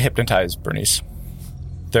 would you hypnotize Bernice?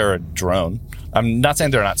 They're a drone. I'm not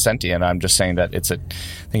saying they're not sentient. I'm just saying that I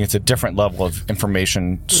think it's a different level of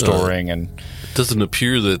information storing and... It doesn't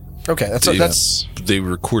appear that Okay, that's they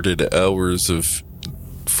recorded hours of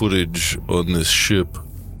footage on this ship.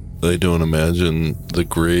 I don't imagine the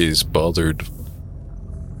Greys bothered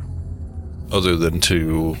other than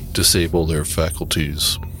to disable their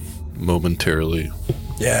faculties momentarily.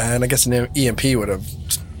 Yeah, and I guess an EMP would have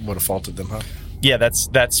faulted them, huh? Yeah,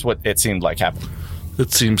 that's what it seemed like happened.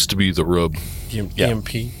 It seems to be the rub. EMP.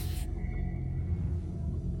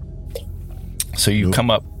 So you come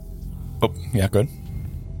up... Oh, yeah, good.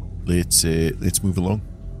 Let's move along.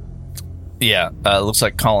 Yeah, looks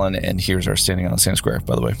like Colin and Hears are standing on the same square,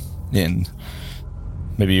 by the way. And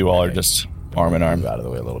maybe you all are just arm in arm. Move out of the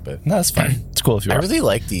way a little bit. No, that's fine. It's cool if you I are. really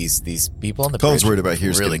like these people on the Colin's bridge. worried about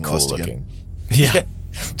Here's really getting cool lost looking. Yeah.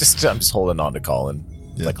 I'm just holding on to Colin.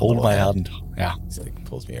 Yeah. Like Hold a my little hand. Yeah. He's like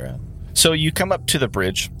pulls me around. So you come up to the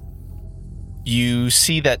bridge. You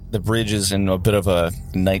see that the bridge is in a bit of a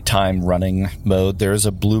nighttime running mode. There's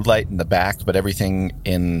a blue light in the back, but everything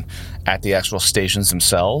at the actual stations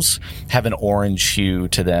themselves have an orange hue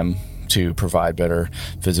to them to provide better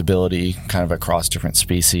visibility kind of across different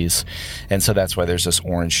species. And so that's why there's this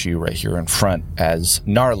orange hue right here in front as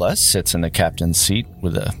Narla sits in the captain's seat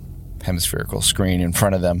with a hemispherical screen in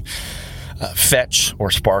front of them. Fetch, or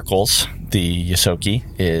Sparkles, the Yosoki,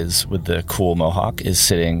 is with the cool mohawk, is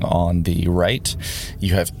sitting on the right.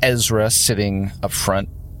 You have Ezra sitting up front,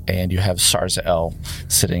 and you have Sarzael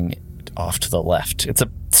sitting off to the left. It's a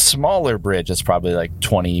smaller bridge. It's probably like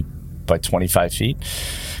 20 by 25 feet,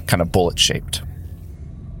 kind of bullet-shaped.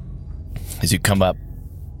 As you come up,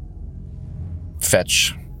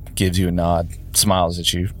 Fetch gives you a nod, smiles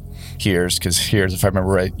at you. Hears, because Hears, if I remember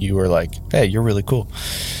right, you were like, hey, you're really cool.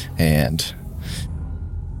 And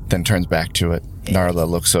then turns back to it. Narla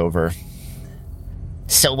looks over.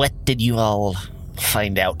 So what did you all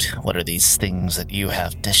find out? What are these things that you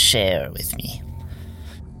have to share with me?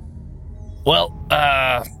 Well,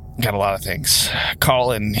 got a lot of things.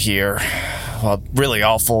 Colin here, well, really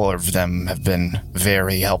all four of them have been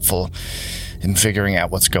very helpful in figuring out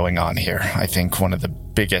what's going on here. I think one of the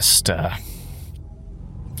biggest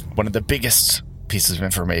pieces of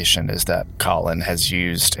information is that Colin has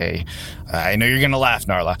used I know you're going to laugh,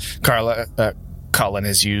 Narla. Colin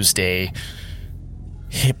has used a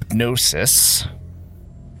hypnosis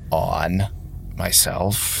on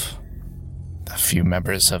myself, a few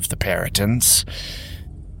members of the Peritons,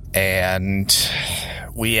 and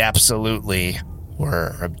we absolutely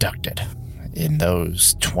were abducted in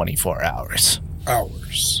those 24 hours.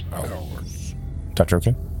 Hours. Dr.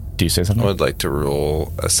 Okay? Do you say something? I would like to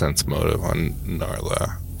roll a sense motive on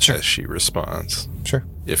Narla Sure. as she responds. Sure.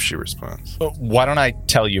 If she responds. Why don't I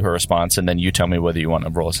tell you her response, and then you tell me whether you want to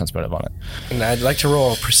roll a sense motive on it? And I'd like to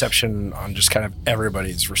roll a perception on just kind of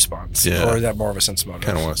everybody's response. Yeah. Or is that more of a sense motive?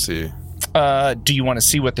 Kind of want to see. Do you want to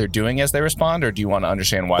see what they're doing as they respond, or do you want to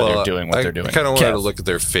understand why they're doing what they're doing? I kind of wanted Kev. to look at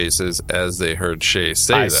their faces as they heard Shay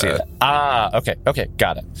say I that. see that. Okay,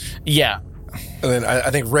 got it. Yeah, And then I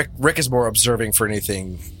think Rick is more observing for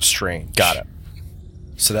anything strange. got it.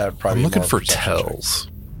 So that would probably I'm be looking more for perception check. tells.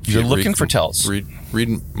 You're Yeah, looking for tells. Read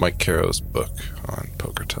Mike Caro's book on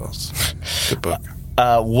poker tells. Good book.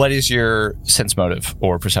 What is your sense motive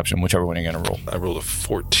or perception, whichever one you're going to roll? I rolled a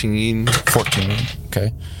 14 14.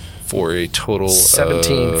 Okay. for a total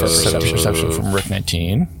 17 for Perception perception. from Rick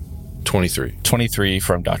 19. 23. 23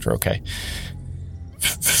 from Dr. Okay.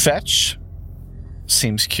 Fetch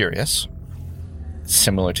seems curious.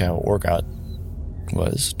 Similar to how Orgot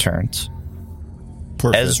was, turns.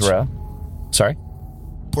 Poor Ezra. Sorry? Fetch.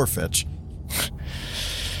 Poor Fetch.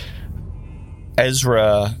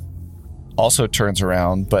 Ezra also turns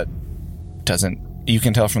around, but doesn't. You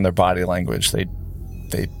can tell from their body language they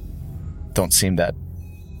don't seem that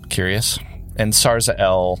curious. And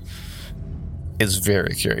Sarzael is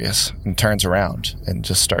very curious and turns around and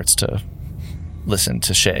just starts to listen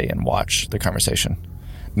to Shay and watch the conversation.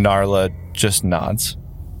 Narla just nods.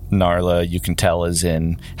 Narla, you can tell,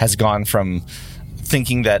 has gone from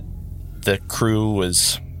thinking that the crew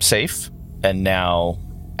was safe, and now,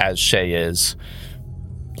 as Shay is,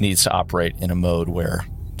 needs to operate in a mode where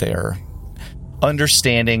they're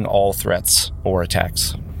understanding all threats or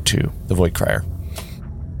attacks to the Void Crier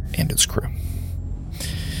and its crew.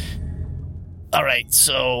 All right,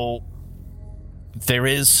 so there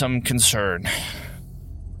is some concern.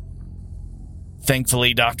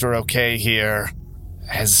 Thankfully, Dr. OK here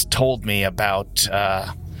has told me about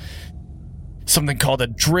something called a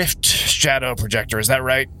drift shadow projector. Is that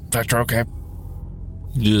right, Dr. OK?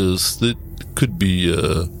 Yes, that could be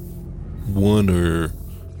one or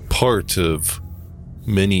part of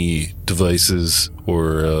many devices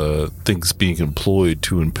or things being employed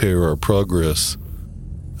to impair our progress.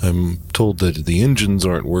 I'm told that the engines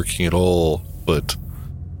aren't working at all, but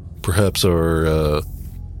perhaps our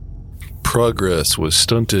progress was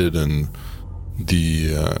stunted and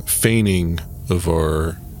the feigning of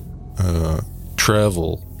our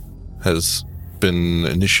travel has been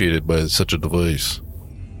initiated by such a device.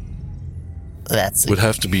 That's Would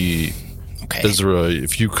have to be okay. Ezra,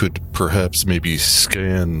 if you could perhaps maybe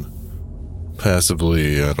scan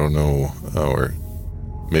passively, I don't know, or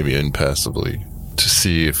maybe impassively, to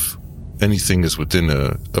see if anything is within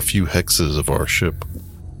a few hexes of our ship.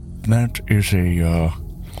 That is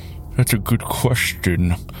that's a good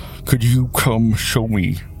question. Could you come show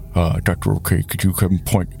me, Dr. OK? Could you come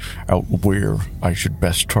point out where I should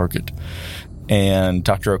best target? And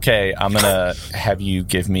Dr. OK, I'm going to have you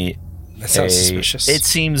give me That sounds suspicious. It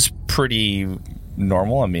seems pretty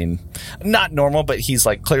normal. I mean, not normal, but he's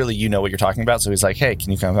like, clearly you know what you're talking about. So he's like, hey,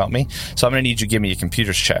 can you come help me? So I'm going to need you to give me a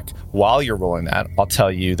computer's check. While you're rolling that, I'll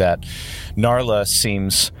tell you that Narla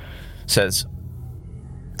says,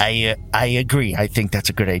 I agree. I think that's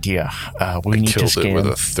a good idea. We need to Killed scan it with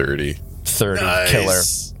a 30. 30 Nice. killer.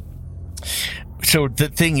 So the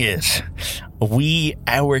thing is,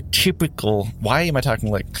 our typical, why am I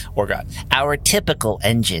talking like Orgot? Our typical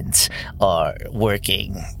engines are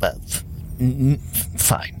working, but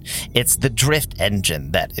fine. It's the drift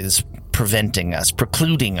engine that is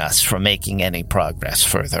precluding us from making any progress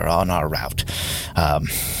further on our route.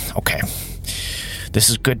 Okay. This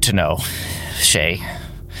is good to know, Shay.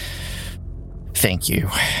 Thank you.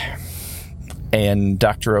 And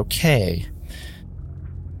Dr. OK,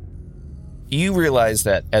 you realize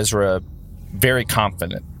that Ezra, very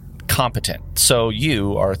competent. So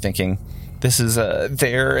you are thinking, this is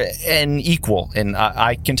they're an equal, and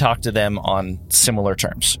I can talk to them on similar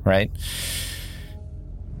terms, right?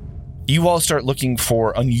 You all start looking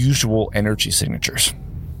for unusual energy signatures.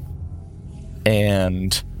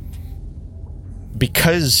 And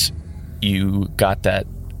because you got that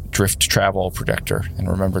drift travel projector and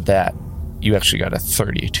remembered that, you actually got a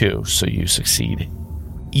 32, so you succeed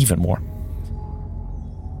even more.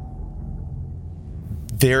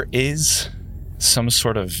 There is some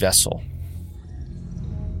sort of vessel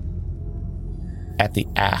at the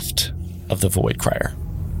aft of the Void Crier.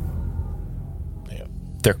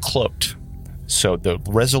 They're cloaked, so the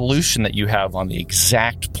resolution that you have on the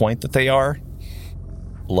exact point that they are,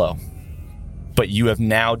 low. But you have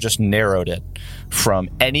now just narrowed it from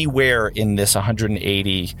anywhere in this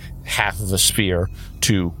 180 half of a sphere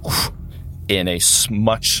to in a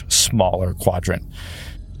much smaller quadrant.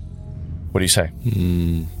 What do you say?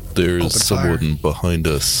 There's someone behind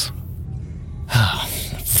us.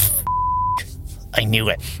 I knew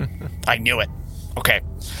it. I knew it. Okay.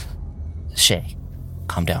 Shay,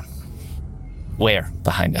 calm down. Where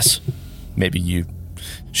behind us? Maybe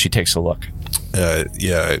she takes a look.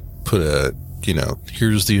 Yeah, I put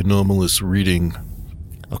here's the anomalous reading.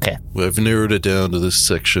 Okay. I've narrowed it down to this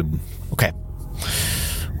section. Okay.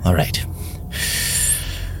 All right.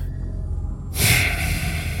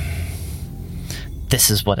 This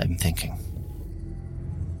is what I'm thinking.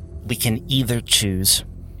 We can either choose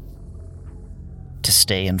to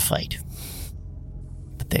stay and fight,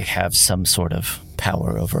 but they have some sort of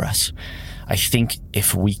power over us. I think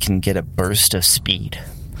if we can get a burst of speed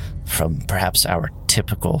from perhaps our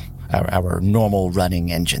typical, our normal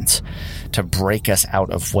running engines to break us out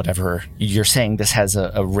of whatever you're saying. This has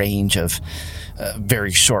a range of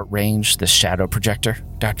very short range, the shadow projector,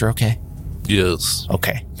 Dr. OK? Yes.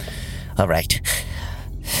 Okay. All right.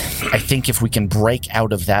 I think if we can break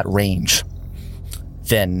out of that range,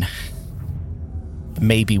 then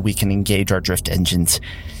maybe we can engage our drift engines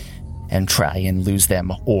and try and lose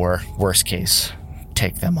them, or worst case,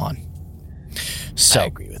 take them on. So I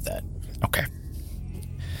agree with that. okay.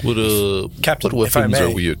 Captain, what if I weapons may. are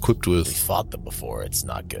we equipped We with? fought them before. It's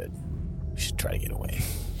not good. We should try to get away.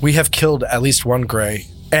 We have killed at least one Grey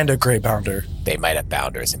and a Grey Bounder. They might have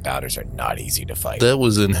bounders, and bounders are not easy to fight. That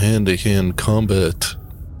was in hand-to-hand combat.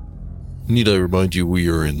 Need I remind you, we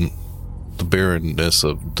are in the barrenness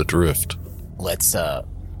of the drift. Let's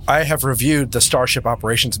I have reviewed the Starship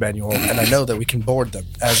Operations Manual, and I know that we can board them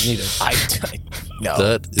as needed. no.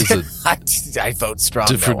 That is a I vote strong.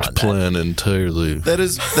 no different on that. plan entirely. That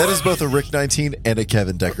is both a Rick 19 and a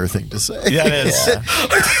Kevin Decker thing to say. Yeah, it is.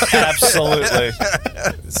 Absolutely.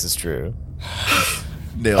 This is true.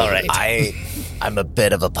 Nailed All right. I'm a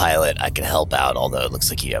bit of a pilot. I can help out, although it looks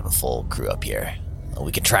like you have a full crew up here.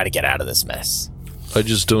 We can try to get out of this mess. I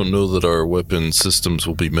just don't know that our weapon systems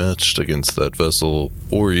will be matched against that vessel,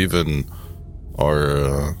 or even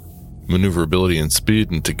our maneuverability and speed,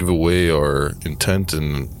 and to give away our intent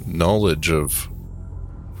and knowledge of...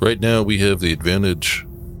 Right now, we have the advantage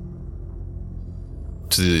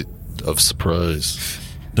of surprise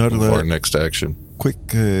of our next action. Quick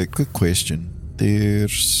question.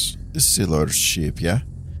 There's this is a large ship, yeah?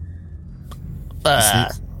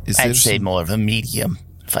 Is I'd there say some- more of a medium,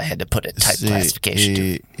 if I had to put it type Say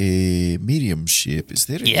classification. a medium ship. Is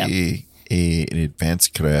there Yeah. an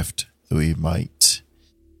advanced craft that we might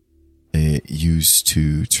use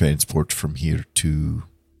to transport from here to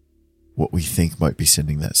what we think might be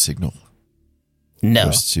sending that signal? No,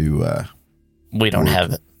 Just to we don't or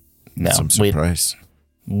have it. No, some we surprise.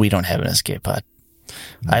 don't have an escape pod.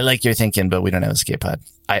 I like your thinking, but we don't have an escape pod.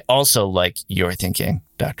 I also like your thinking,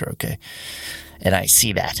 Dr. OK. And I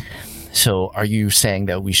see that. So are you saying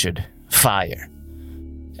that we should fire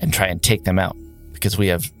and try and take them out? Because we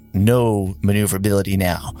have no maneuverability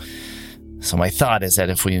now. So my thought is that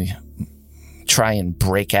if we try and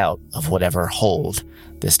break out of whatever hold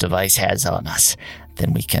this device has on us,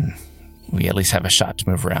 then we at least have a shot to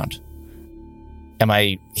move around. Am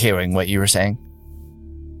I hearing what you were saying?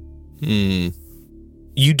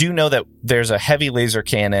 You do know that there's a heavy laser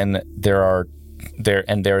cannon. There are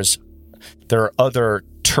other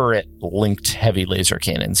turret linked heavy laser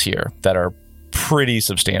cannons here that are pretty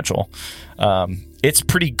substantial. It's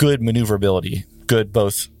pretty good maneuverability, good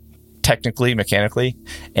both technically, mechanically,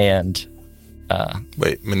 and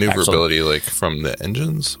Wait, maneuverability like from the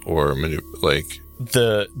engines or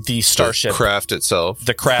the starship the craft itself.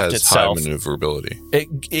 The craft has itself. high maneuverability.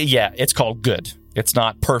 Yeah, it's called good. It's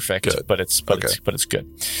not perfect, Good. but it's Okay. it's good.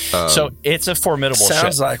 So it's a formidable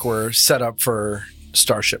Sounds ship. like we're set up for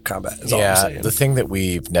Starship combat. Is all I'm Yeah, saying. the thing that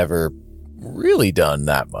we've never really done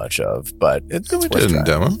that much of, but it's worth Didn't trying.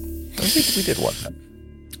 demo. I think we did one time.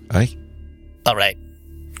 Aye. All right.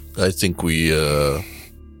 I think we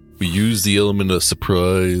use the element of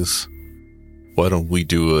surprise. Why don't we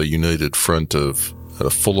do a united front of a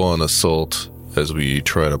full-on assault as we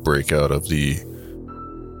try to break out of the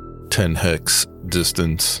 10 hex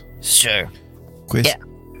distance? Sure.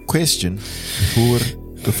 Question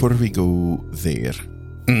before we go there.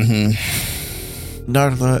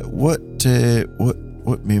 Narla,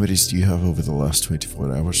 what memories do you have over the last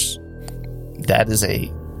 24 hours? That is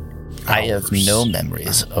I have no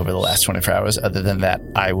memories over the last 24 hours other than that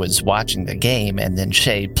I was watching the game and then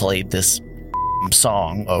Shay played this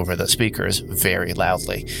song over the speakers very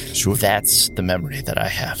loudly. Sure. That's the memory that I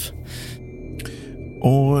have.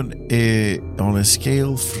 On a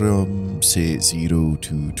scale from say 0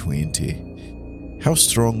 to 20, how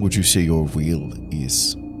strong would you say your will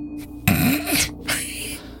is?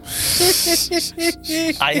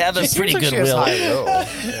 I have a pretty good will.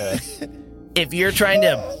 If you're trying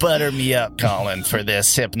to butter me up, Colin, for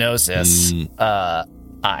this hypnosis,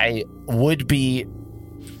 I would be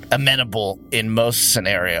amenable in most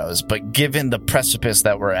scenarios, but given the precipice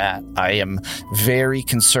that we're at, I am very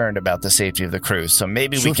concerned about the safety of the crew. So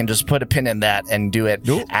maybe we can just put a pin in that and do it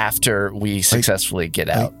after we successfully get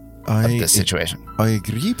out of this situation. I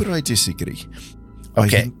agree, but I disagree. Okay. I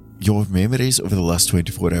think your memories over the last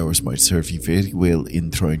 24 hours might serve you very well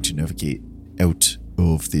in trying to navigate out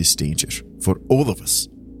of this danger for all of us.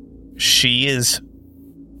 She is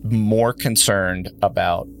more concerned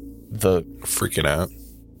about the Freaking out.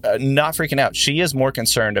 not freaking out. She is more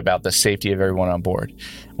concerned about the safety of everyone on board.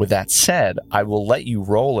 With that said, I will let you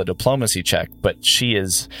roll a diplomacy check, but she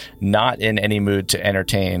is not in any mood to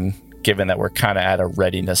entertain, given that we're kind of at a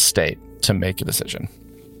readiness state to make a decision.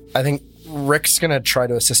 I think Rick's going to try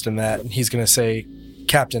to assist in that, and he's going to say,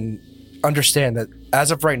 Captain, understand that as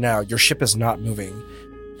of right now, your ship is not moving,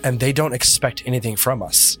 and they don't expect anything from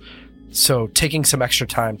us. So taking some extra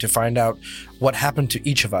time to find out what happened to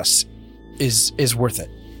each of us is worth it.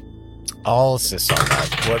 I'll assist on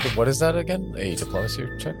that. What is that again? A diplomacy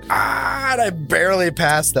check? And I barely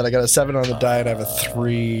passed that. I got a 7 on the die, and I have a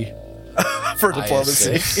 3 for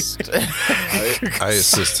diplomacy. I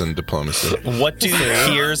assist in diplomacy. What do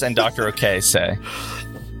Piers and Dr. OK say?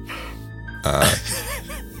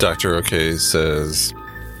 Dr. OK says,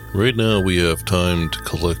 Right now, we have time to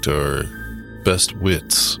collect our best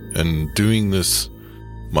wits, and doing this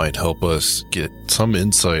might help us get some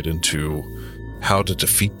insight into how to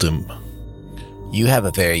defeat them. You have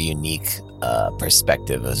a very unique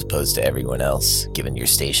perspective as opposed to everyone else, given your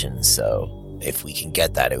station. So if we can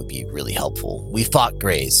get that, it would be really helpful. We fought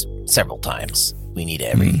Greys several times. We need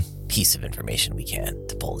every piece of information we can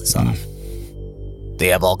to pull this off. They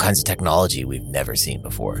have all kinds of technology we've never seen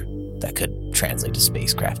before that could translate to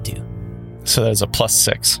spacecraft too. So there's a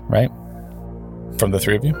 +6, right? From the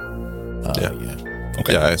three of you? Yeah.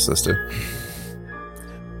 Okay. yeah, I assisted.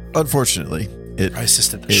 Unfortunately, I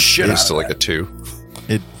assisted the it- shit it- out It's of to like that. a 2.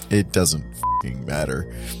 it doesn't f***ing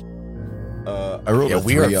matter. I rolled Yeah, a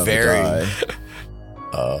we 3 are on very- the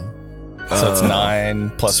die. So it's 9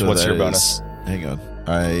 plus So what's that your is- bonus? Hang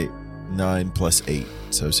on. 9 plus 8,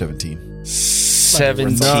 so 17.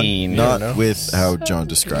 17. Not with how John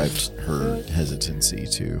described her hesitancy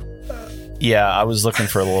to. Yeah, I was looking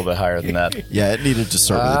for a little bit higher than that. Yeah, it needed to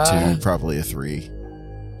start with a 2, probably a 3.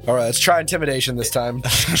 All right, let's try intimidation this time.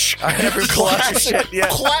 I never classic, shit. Yeah.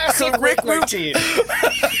 Classic Rick routine.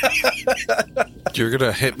 You're going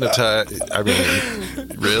to hypnotize. I mean,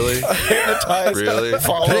 really? Hypnotize. Really?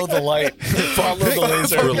 Follow the light. Follow the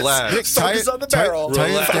laser. Relax. Focus on the barrel. Tie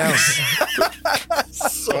it down.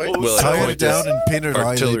 Will I Tie it point down this and pin her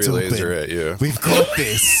artillery eyelids laser open. at you? We've got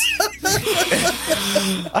this.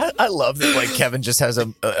 I love that like Kevin just has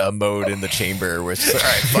a mode in the chamber where it's just like,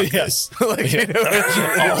 all right, fuck this. Like, you know,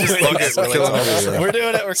 We're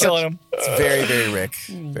doing it. We're killing him. it's very, very Rick.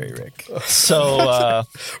 Very Rick. So,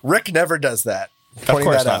 Rick never does that. of Pointing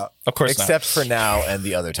course that not. out. Of course Except for now and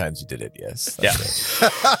the other times you did it, yes. Yeah. That's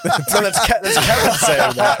No, that's Kevin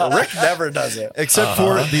saying that. Rick never does it. Except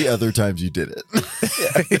for the other times you did it.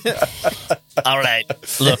 All right.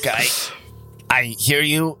 Look, I hear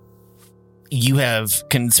you. You have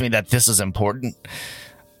convinced me that this is important.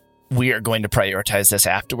 We are going to prioritize this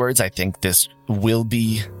afterwards. I think this will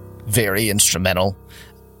be very instrumental.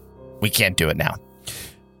 We can't do it now.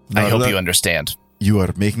 I hope you understand. You are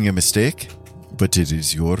making a mistake, but it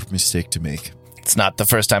is your mistake to make. It's not the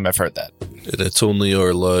first time I've heard that. And it's only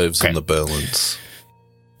our lives Okay. in the balance.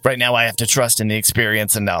 Right now, I have to trust in the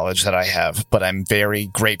experience and knowledge that I have, but I'm very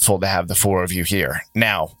grateful to have the four of you here.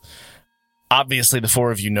 Now, obviously, the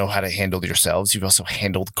four of you know how to handle yourselves. You've also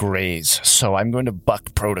handled Greys. So I'm going to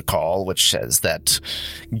buck protocol, which says that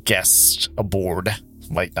guests aboard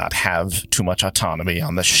might not have too much autonomy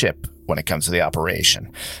on the ship when it comes to the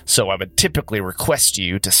operation. So I would typically request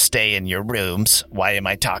you to stay in your rooms. Why am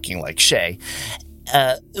I talking like Shay?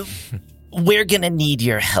 We're going to need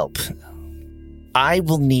your help. I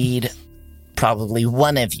will need probably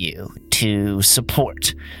one of you to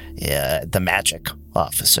support the magic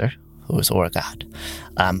officer, who is Orgod.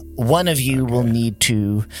 One of you will need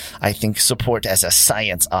to, I think, support as a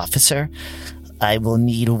science officer. I will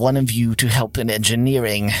need one of you to help in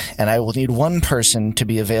engineering, and I will need one person to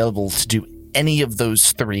be available to do any of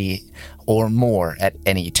those three or more at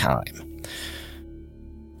any time.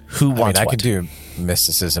 Who wants I what? could do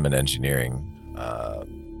mysticism and engineering.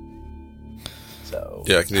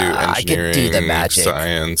 Yeah, I can do I could do engineering, the magic.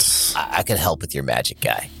 science. I could help with your magic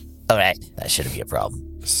guy. All right. That shouldn't be a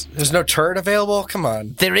problem. There's no turret available? Come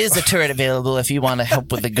on. There is a turret available if you want to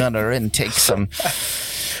help with the gunner and take some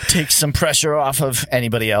pressure off of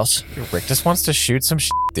anybody else. Rick just wants to shoot some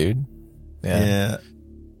shit, dude. Yeah.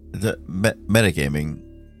 The metagaming,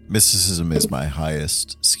 mysticism is my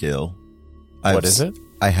highest skill. What is it?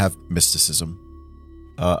 I have mysticism.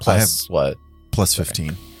 I have Plus what? plus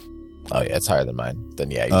 15. Oh, yeah, it's higher than mine.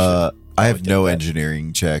 Then, yeah, you I have take no that.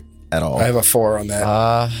 engineering check at all. I have a 4 on that.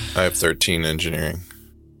 should. I have 13 engineering.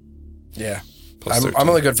 Yeah. Plus I'm 13.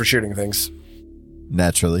 only good for shooting things.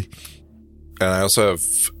 Naturally. And I also have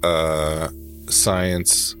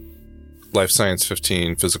science, life science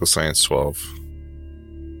 15, physical science 12.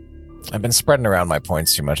 I've been spreading around my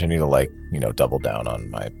points too much. I need to, double down on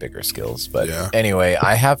my bigger skills. But Yeah. anyway,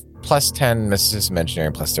 I have plus 10 mysticism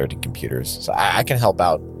engineering, plus 13 computers. So I can help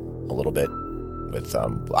out a little bit with,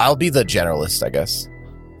 I'll be the generalist, I guess.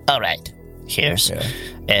 All right. Here's. Yeah.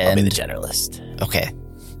 And, I'll be the generalist. Okay.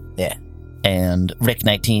 Yeah. And Rick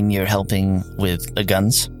 19, you're helping with the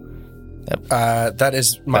guns? That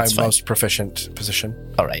is my That's fine. most proficient position.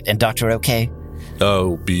 All right. And Dr. OK?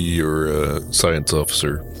 I'll be your science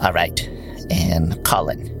officer. All right. and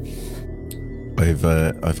Colin.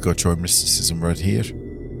 I've got your mysticism right here.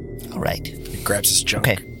 All right. He grabs his junk.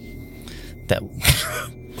 Okay. That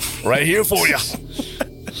Right here for you.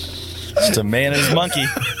 Just a man and his monkey.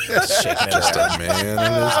 Just a man and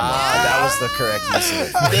his That was the correct use of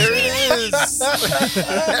it. There it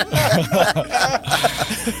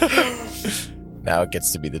is. Now it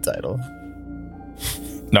gets to be the title.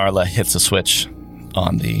 Narla hits a switch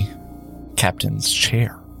on the captain's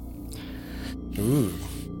chair. Oh,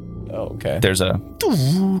 okay. There's a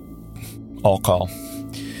all call.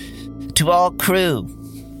 to all crew.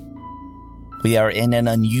 We are in an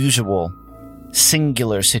unusual,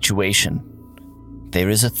 singular situation. There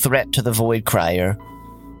is a threat to the Void Crier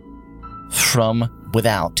from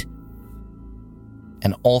without.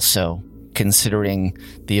 And also, considering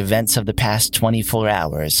the events of the past 24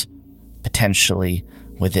 hours, potentially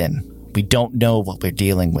within. We don't know what we're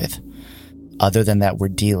dealing with. Other than that, we're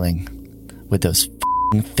dealing with those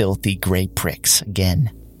filthy gray pricks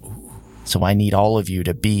again. So I need all of you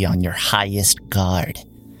to be on your highest guard.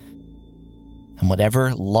 And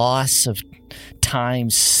whatever loss of time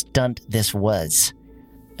stunt this was,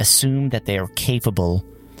 assume that they are capable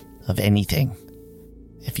of anything.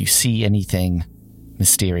 If you see anything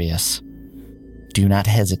mysterious, do not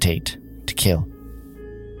hesitate to kill.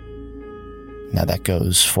 Now that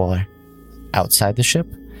goes for outside the ship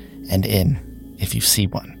and in, if you see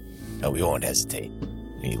one. No, we won't hesitate.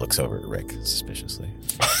 And he looks over at Rick suspiciously.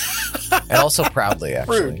 And also proudly,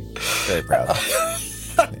 actually. Very proud.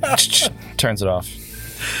 Turns it off.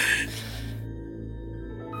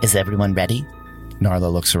 Is everyone ready?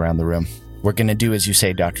 Narla looks around the room. We're going to do as you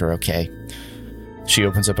say, Dr. OK. She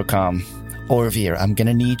opens up a comm. Orvir, I'm going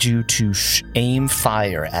to need you to aim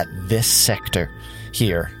fire at this sector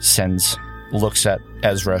here. Looks at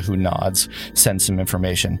Ezra, who nods, sends some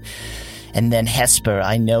information. And then Hesper,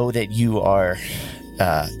 I know that you are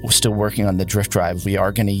still working on the drift drive. We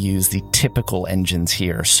are going to use the typical engines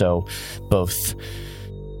here. So both,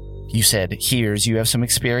 you said Hears, you have some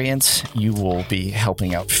experience. You will be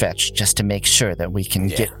helping out Fetch just to make sure that we can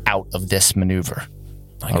get out of this maneuver.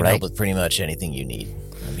 I can help with pretty much anything you need.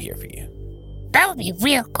 I'm here for you. That would be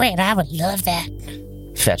real great. I would love that.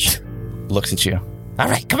 Fetch looks at you. All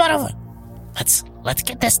right, come on over. Let's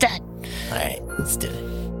get this done. All right, let's do it.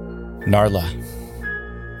 Narla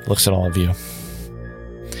looks at all of you.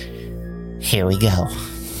 Here we go.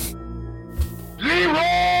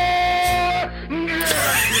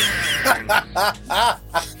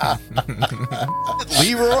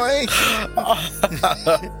 Leroy?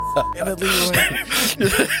 One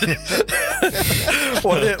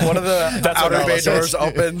of the outer bay doors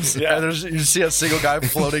opens, and you see a single guy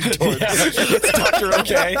floating towards It's Dr.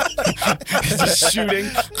 OK. He's just shooting.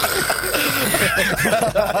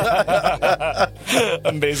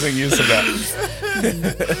 Amazing use of that.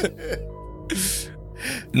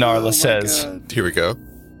 Narla says, Here we go.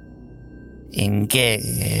 Engage.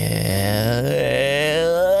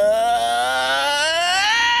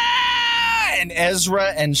 and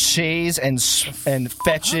Ezra and Shays and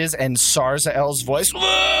Fetches and Sarzael's voice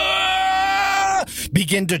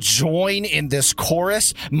begin to join in this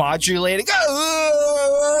chorus, modulating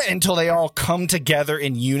until they all come together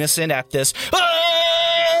in unison at this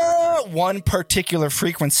one particular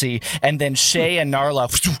frequency, and then Shay and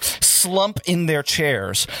Narla slump in their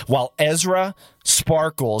chairs while Ezra,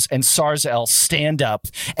 Sparkles, and Sarzael stand up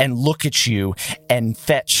and look at you, and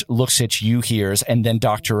Fetch looks at you, Hears, and then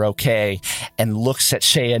Dr. OK, and looks at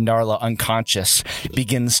Shay and Narla unconscious,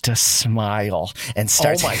 begins to smile, and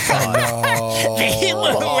starts... Oh my God. You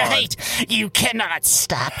were right. You cannot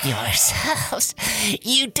stop yourselves.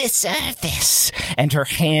 You deserve this. And her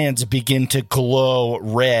hands begin to glow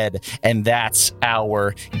red, and that's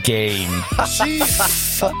our game.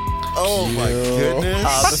 Oh my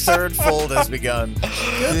goodness. The third fold has begun.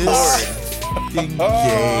 This fucking game.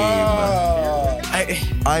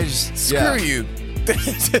 I just Screw you.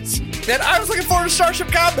 Man, I was looking forward to Starship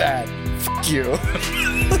Combat. Fuck you.